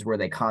transitions? Were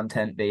they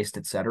content-based,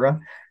 etc.?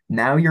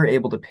 Now you're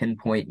able to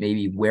pinpoint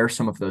maybe where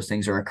some of those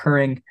things are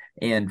occurring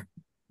and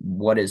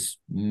what is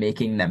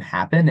making them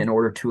happen in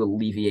order to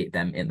alleviate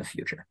them in the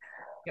future.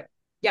 Yep.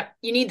 Yep.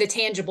 You need the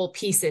tangible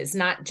pieces,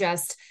 not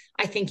just,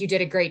 I think you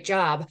did a great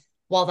job.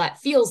 While that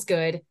feels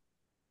good,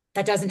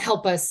 that doesn't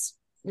help us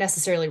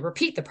necessarily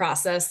repeat the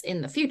process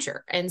in the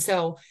future. And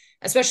so,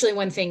 especially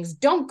when things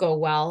don't go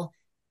well,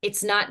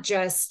 it's not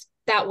just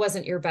that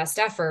wasn't your best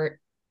effort,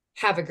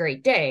 have a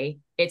great day.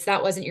 It's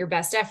that wasn't your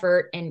best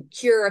effort, and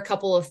here are a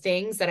couple of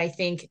things that I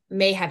think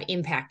may have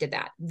impacted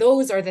that.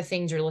 Those are the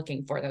things you're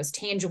looking for, those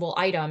tangible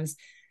items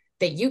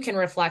that you can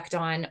reflect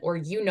on, or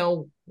you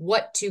know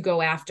what to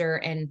go after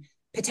and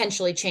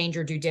potentially change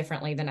or do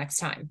differently the next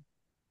time.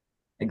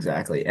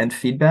 Exactly. And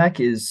feedback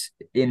is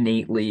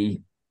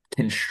innately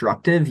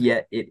constructive,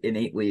 yet it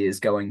innately is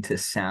going to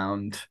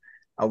sound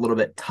a little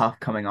bit tough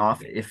coming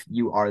off if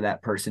you are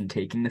that person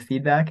taking the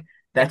feedback.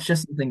 That's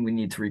just something we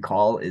need to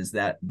recall, is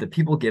that the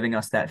people giving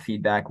us that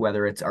feedback,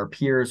 whether it's our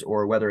peers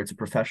or whether it's a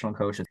professional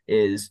coach,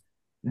 is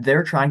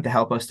they're trying to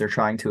help us, they're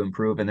trying to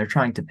improve, and they're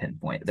trying to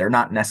pinpoint. They're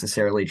not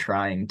necessarily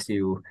trying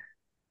to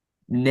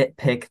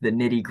nitpick the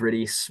nitty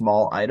gritty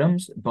small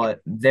items,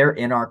 but they're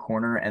in our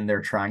corner and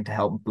they're trying to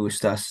help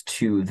boost us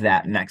to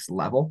that next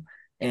level.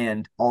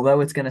 And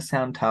although it's going to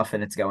sound tough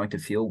and it's going to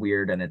feel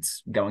weird and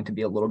it's going to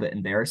be a little bit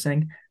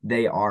embarrassing,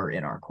 they are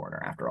in our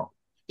corner after all.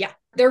 Yeah,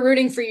 they're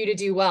rooting for you to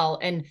do well.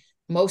 And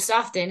most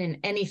often in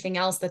anything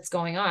else that's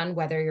going on,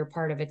 whether you're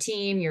part of a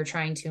team, you're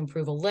trying to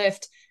improve a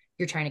lift,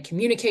 you're trying to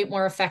communicate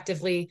more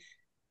effectively,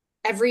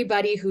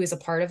 everybody who is a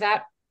part of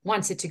that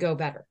wants it to go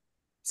better.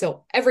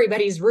 So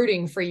everybody's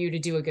rooting for you to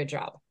do a good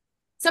job.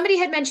 Somebody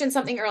had mentioned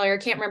something earlier,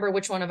 can't remember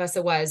which one of us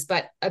it was,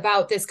 but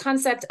about this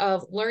concept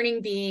of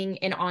learning being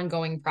an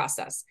ongoing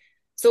process.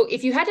 So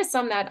if you had to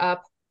sum that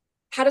up,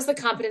 how does the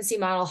competency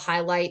model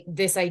highlight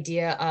this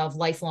idea of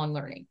lifelong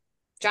learning?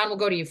 John, we'll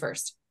go to you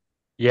first.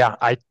 Yeah,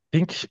 I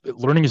think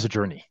learning is a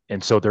journey.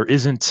 And so there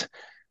isn't,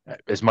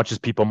 as much as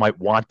people might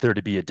want there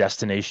to be a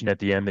destination at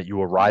the end that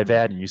you arrive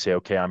at and you say,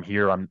 okay, I'm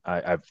here,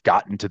 I've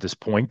gotten to this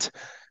point.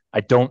 I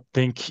don't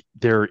think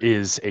there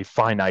is a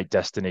finite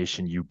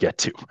destination you get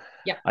to.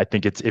 Yeah. I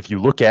think it's, if you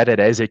look at it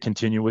as a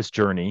continuous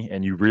journey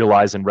and you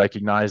realize and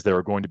recognize there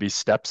are going to be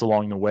steps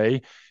along the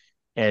way.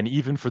 And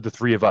even for the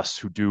three of us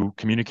who do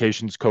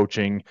communications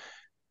coaching,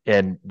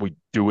 and we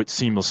do it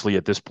seamlessly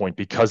at this point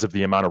because of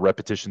the amount of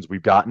repetitions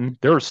we've gotten,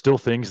 there are still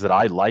things that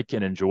I like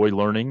and enjoy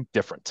learning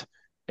different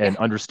and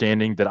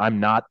understanding that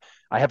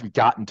I haven't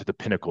gotten to the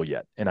pinnacle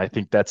yet. And I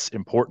think that's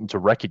important to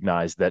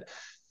recognize, that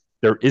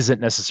there isn't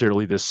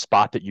necessarily this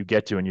spot that you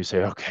get to and you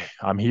say, okay,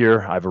 I'm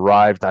here, I've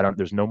arrived,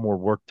 there's no more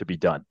work to be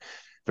done.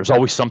 There's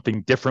always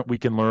something different we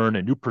can learn,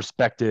 a new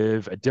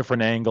perspective, a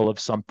different angle of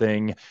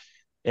something.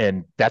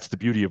 And that's the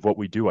beauty of what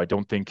we do. I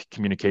don't think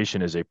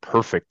communication is a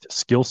perfect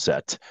skill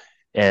set.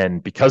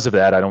 And because of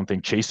that, I don't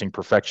think chasing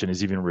perfection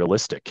is even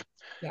realistic.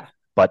 Yeah.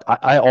 But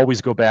I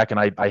always go back,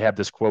 and I have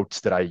this quote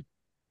that I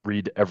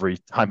read every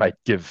time I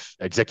give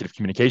executive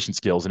communication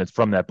skills, and it's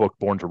from that book,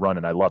 Born to Run,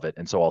 and I love it.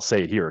 And so I'll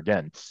say it here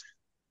again.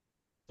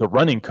 The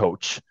running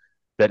coach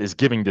that is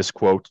giving this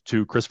quote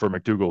to Christopher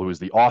McDougall, who is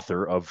the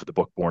author of the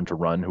book Born to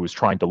Run, who is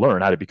trying to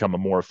learn how to become a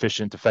more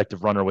efficient,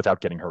 effective runner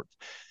without getting hurt.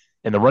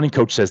 And the running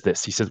coach says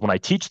this. He says, when I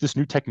teach this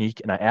new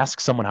technique and I ask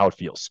someone how it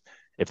feels,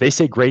 if they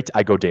say great,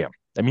 I go, damn.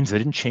 That means they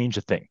didn't change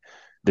a thing.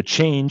 The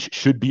change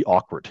should be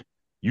awkward.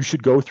 You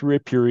should go through a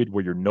period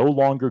where you're no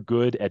longer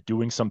good at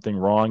doing something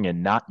wrong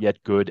and not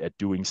yet good at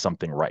doing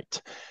something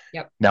right.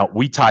 Yep. Now,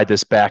 we tie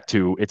this back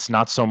to it's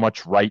not so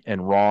much right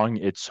and wrong,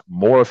 it's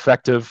more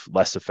effective,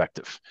 less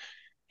effective.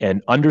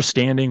 And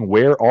understanding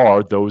where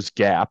are those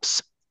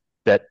gaps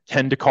that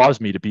tend to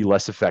cause me to be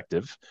less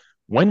effective.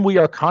 When we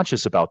are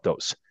conscious about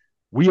those,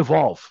 we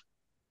evolve.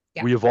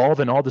 Yeah. We evolve,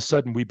 and all of a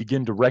sudden we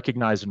begin to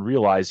recognize and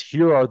realize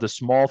here are the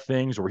small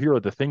things, or here are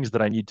the things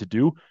that I need to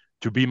do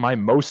to be my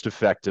most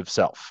effective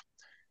self.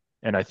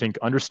 And I think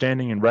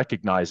understanding and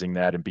recognizing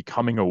that and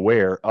becoming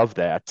aware of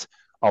that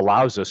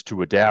allows us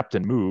to adapt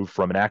and move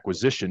from an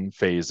acquisition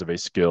phase of a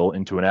skill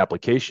into an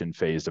application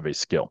phase of a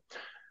skill.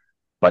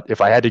 But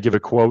if I had to give a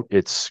quote,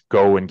 it's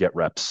go and get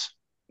reps.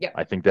 Yep.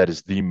 I think that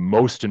is the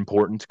most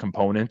important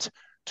component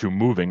to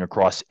moving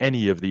across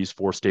any of these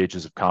 4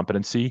 stages of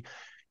competency.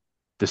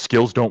 The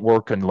skills don't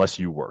work unless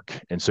you work.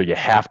 And so you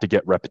have to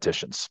get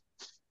repetitions.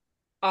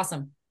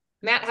 Awesome.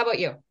 Matt, how about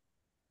you?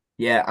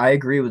 Yeah, I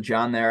agree with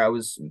John there.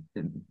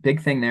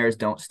 Big thing there is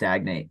don't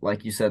stagnate.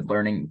 Like you said,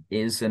 learning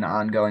is an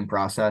ongoing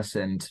process.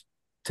 And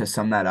to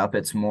sum that up,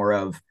 it's more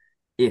of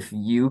if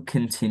you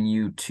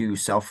continue to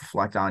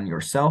self-reflect on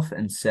yourself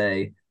and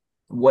say,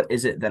 what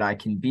is it that I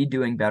can be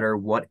doing better?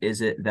 What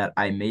is it that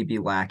I may be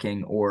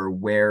lacking? Or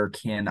where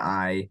can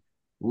I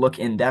look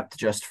in depth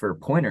just for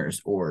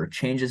pointers or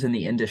changes in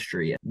the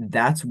industry?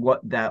 That's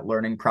what that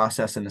learning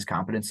process and this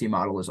competency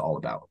model is all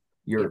about.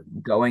 You're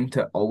going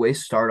to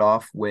always start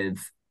off with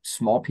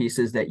small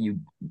pieces that you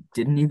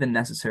didn't even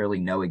necessarily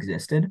know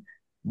existed,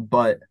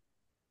 but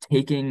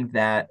taking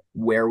that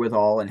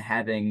wherewithal and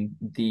having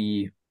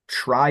the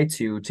try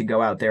to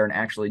go out there and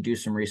actually do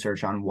some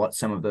research on what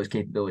some of those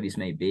capabilities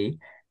may be,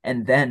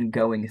 and then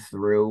going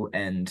through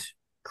and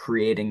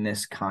creating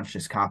this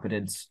conscious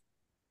competence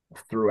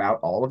throughout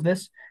all of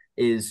this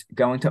is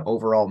going to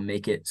overall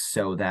make it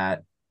so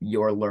that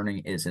your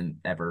learning isn't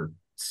ever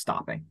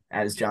stopping.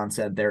 As John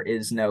said, there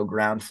is no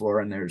ground floor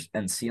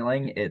and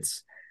ceiling.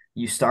 It's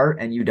you start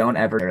and you don't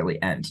ever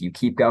really end. You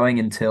keep going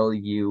until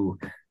you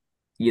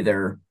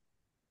either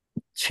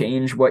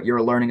change what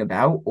you're learning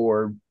about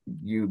or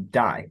you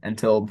die,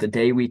 until the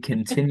day we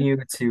continue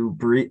to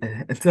breathe,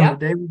 until the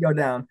day we go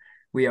down,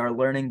 we are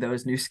learning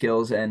those new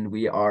skills and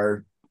we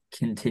are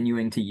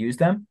continuing to use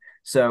them.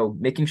 So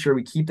making sure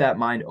we keep that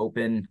mind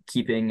open,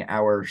 keeping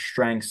our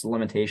strengths,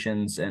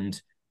 limitations, and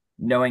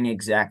knowing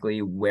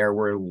exactly where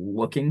we're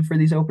looking for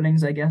these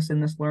openings, I guess, in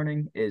this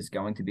learning is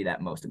going to be that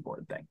most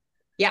important thing.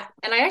 Yeah.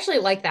 And I actually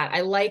like that.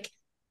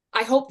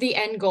 I hope the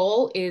end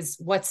goal is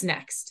what's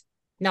next,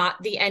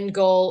 not the end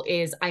goal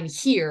is I'm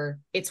here.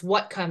 It's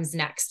what comes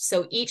next.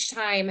 So each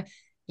time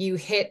you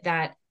hit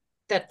that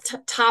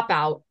top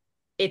out,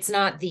 it's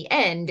not the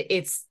end,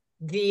 it's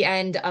the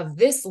end of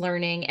this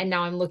learning. And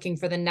now I'm looking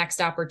for the next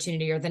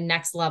opportunity or the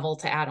next level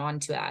to add on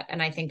to that.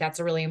 And I think that's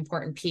a really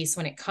important piece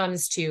when it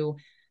comes to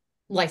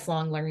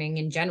lifelong learning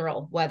in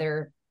general,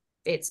 whether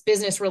it's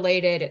business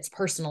related, it's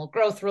personal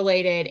growth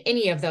related,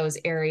 any of those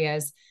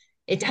areas,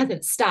 it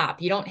doesn't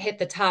stop. You don't hit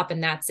the top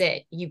and that's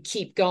it. You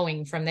keep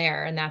going from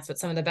there. And that's what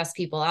some of the best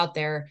people out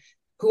there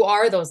who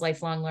are those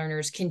lifelong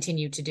learners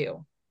continue to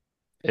do.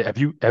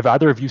 Have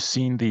either of you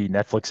seen the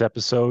Netflix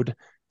episode?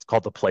 It's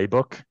called The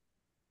Playbook.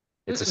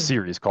 It's a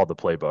series called The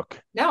Playbook.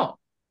 No.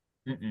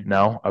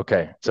 No?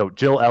 Okay. So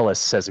Jill Ellis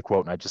says a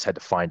quote, and I just had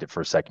to find it for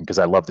a second because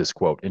I love this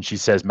quote. And she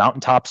says,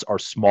 mountaintops are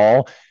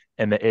small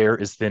and the air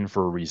is thin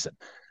for a reason.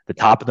 The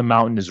top of the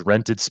mountain is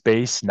rented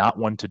space, not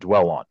one to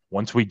dwell on.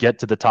 Once we get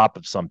to the top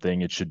of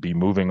something, it should be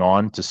moving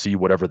on to see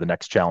whatever the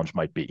next challenge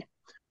might be.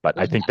 But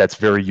I think that's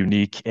very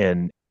unique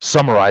in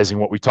summarizing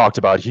what we talked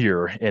about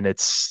here. And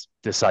it's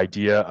this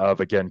idea of,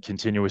 again,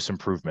 continuous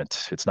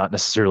improvement. It's not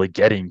necessarily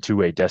getting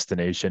to a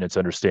destination. It's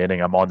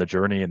understanding I'm on the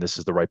journey and this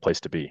is the right place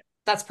to be.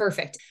 That's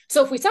perfect.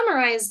 So if we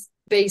summarize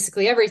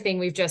basically everything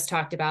we've just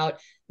talked about,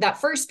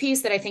 that first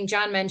piece that I think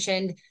John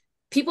mentioned,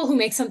 people who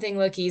make something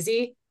look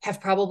easy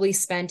have probably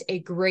spent a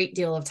great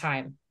deal of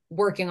time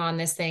working on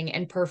this thing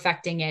and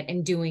perfecting it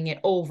and doing it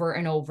over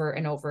and over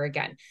and over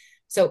again.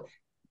 So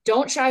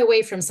don't shy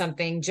away from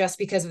something just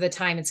because of the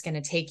time it's going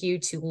to take you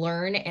to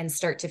learn and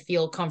start to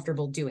feel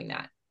comfortable doing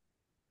that.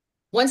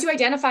 Once you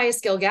identify a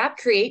skill gap,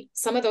 create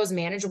some of those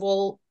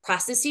manageable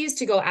processes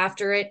to go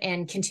after it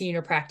and continue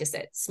to practice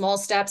it. Small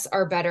steps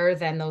are better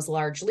than those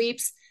large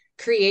leaps.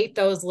 Create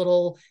those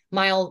little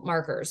mile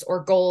markers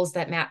or goals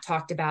that Matt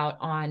talked about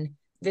on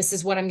this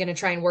is what I'm going to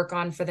try and work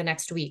on for the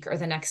next week or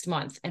the next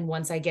month. And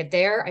once I get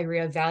there, I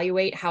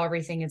reevaluate how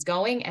everything is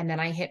going. And then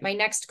I hit my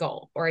next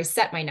goal or I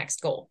set my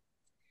next goal.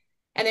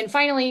 And then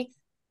finally,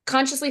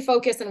 consciously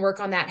focus and work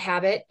on that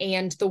habit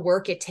and the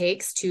work it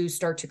takes to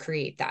start to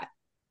create that.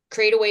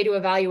 Create a way to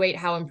evaluate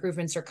how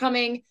improvements are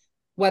coming,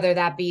 whether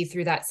that be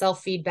through that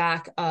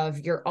self-feedback of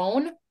your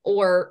own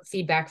or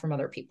feedback from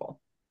other people.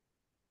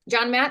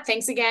 John, Matt,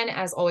 thanks again,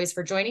 as always,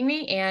 for joining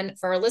me. And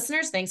for our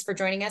listeners, thanks for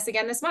joining us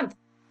again this month.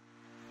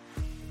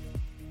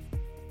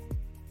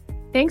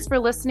 Thanks for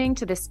listening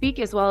to the Speak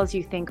As Well As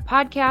You Think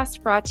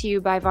podcast brought to you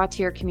by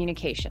Vautier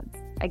Communications.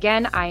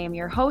 Again, I am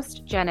your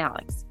host, Jen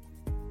Alex.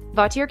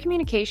 Vautier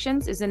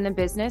Communications is in the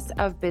business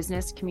of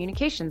business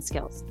communication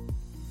skills.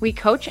 We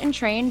coach and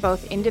train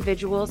both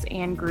individuals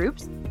and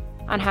groups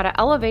on how to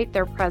elevate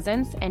their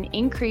presence and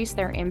increase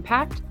their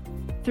impact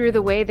through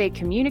the way they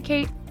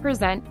communicate,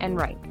 present, and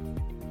write.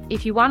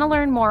 If you want to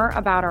learn more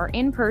about our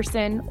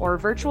in-person or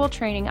virtual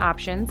training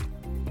options,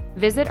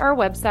 visit our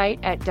website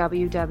at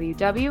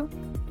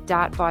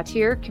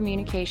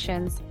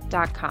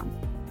www.vautiercommunications.com.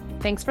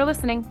 Thanks for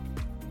listening.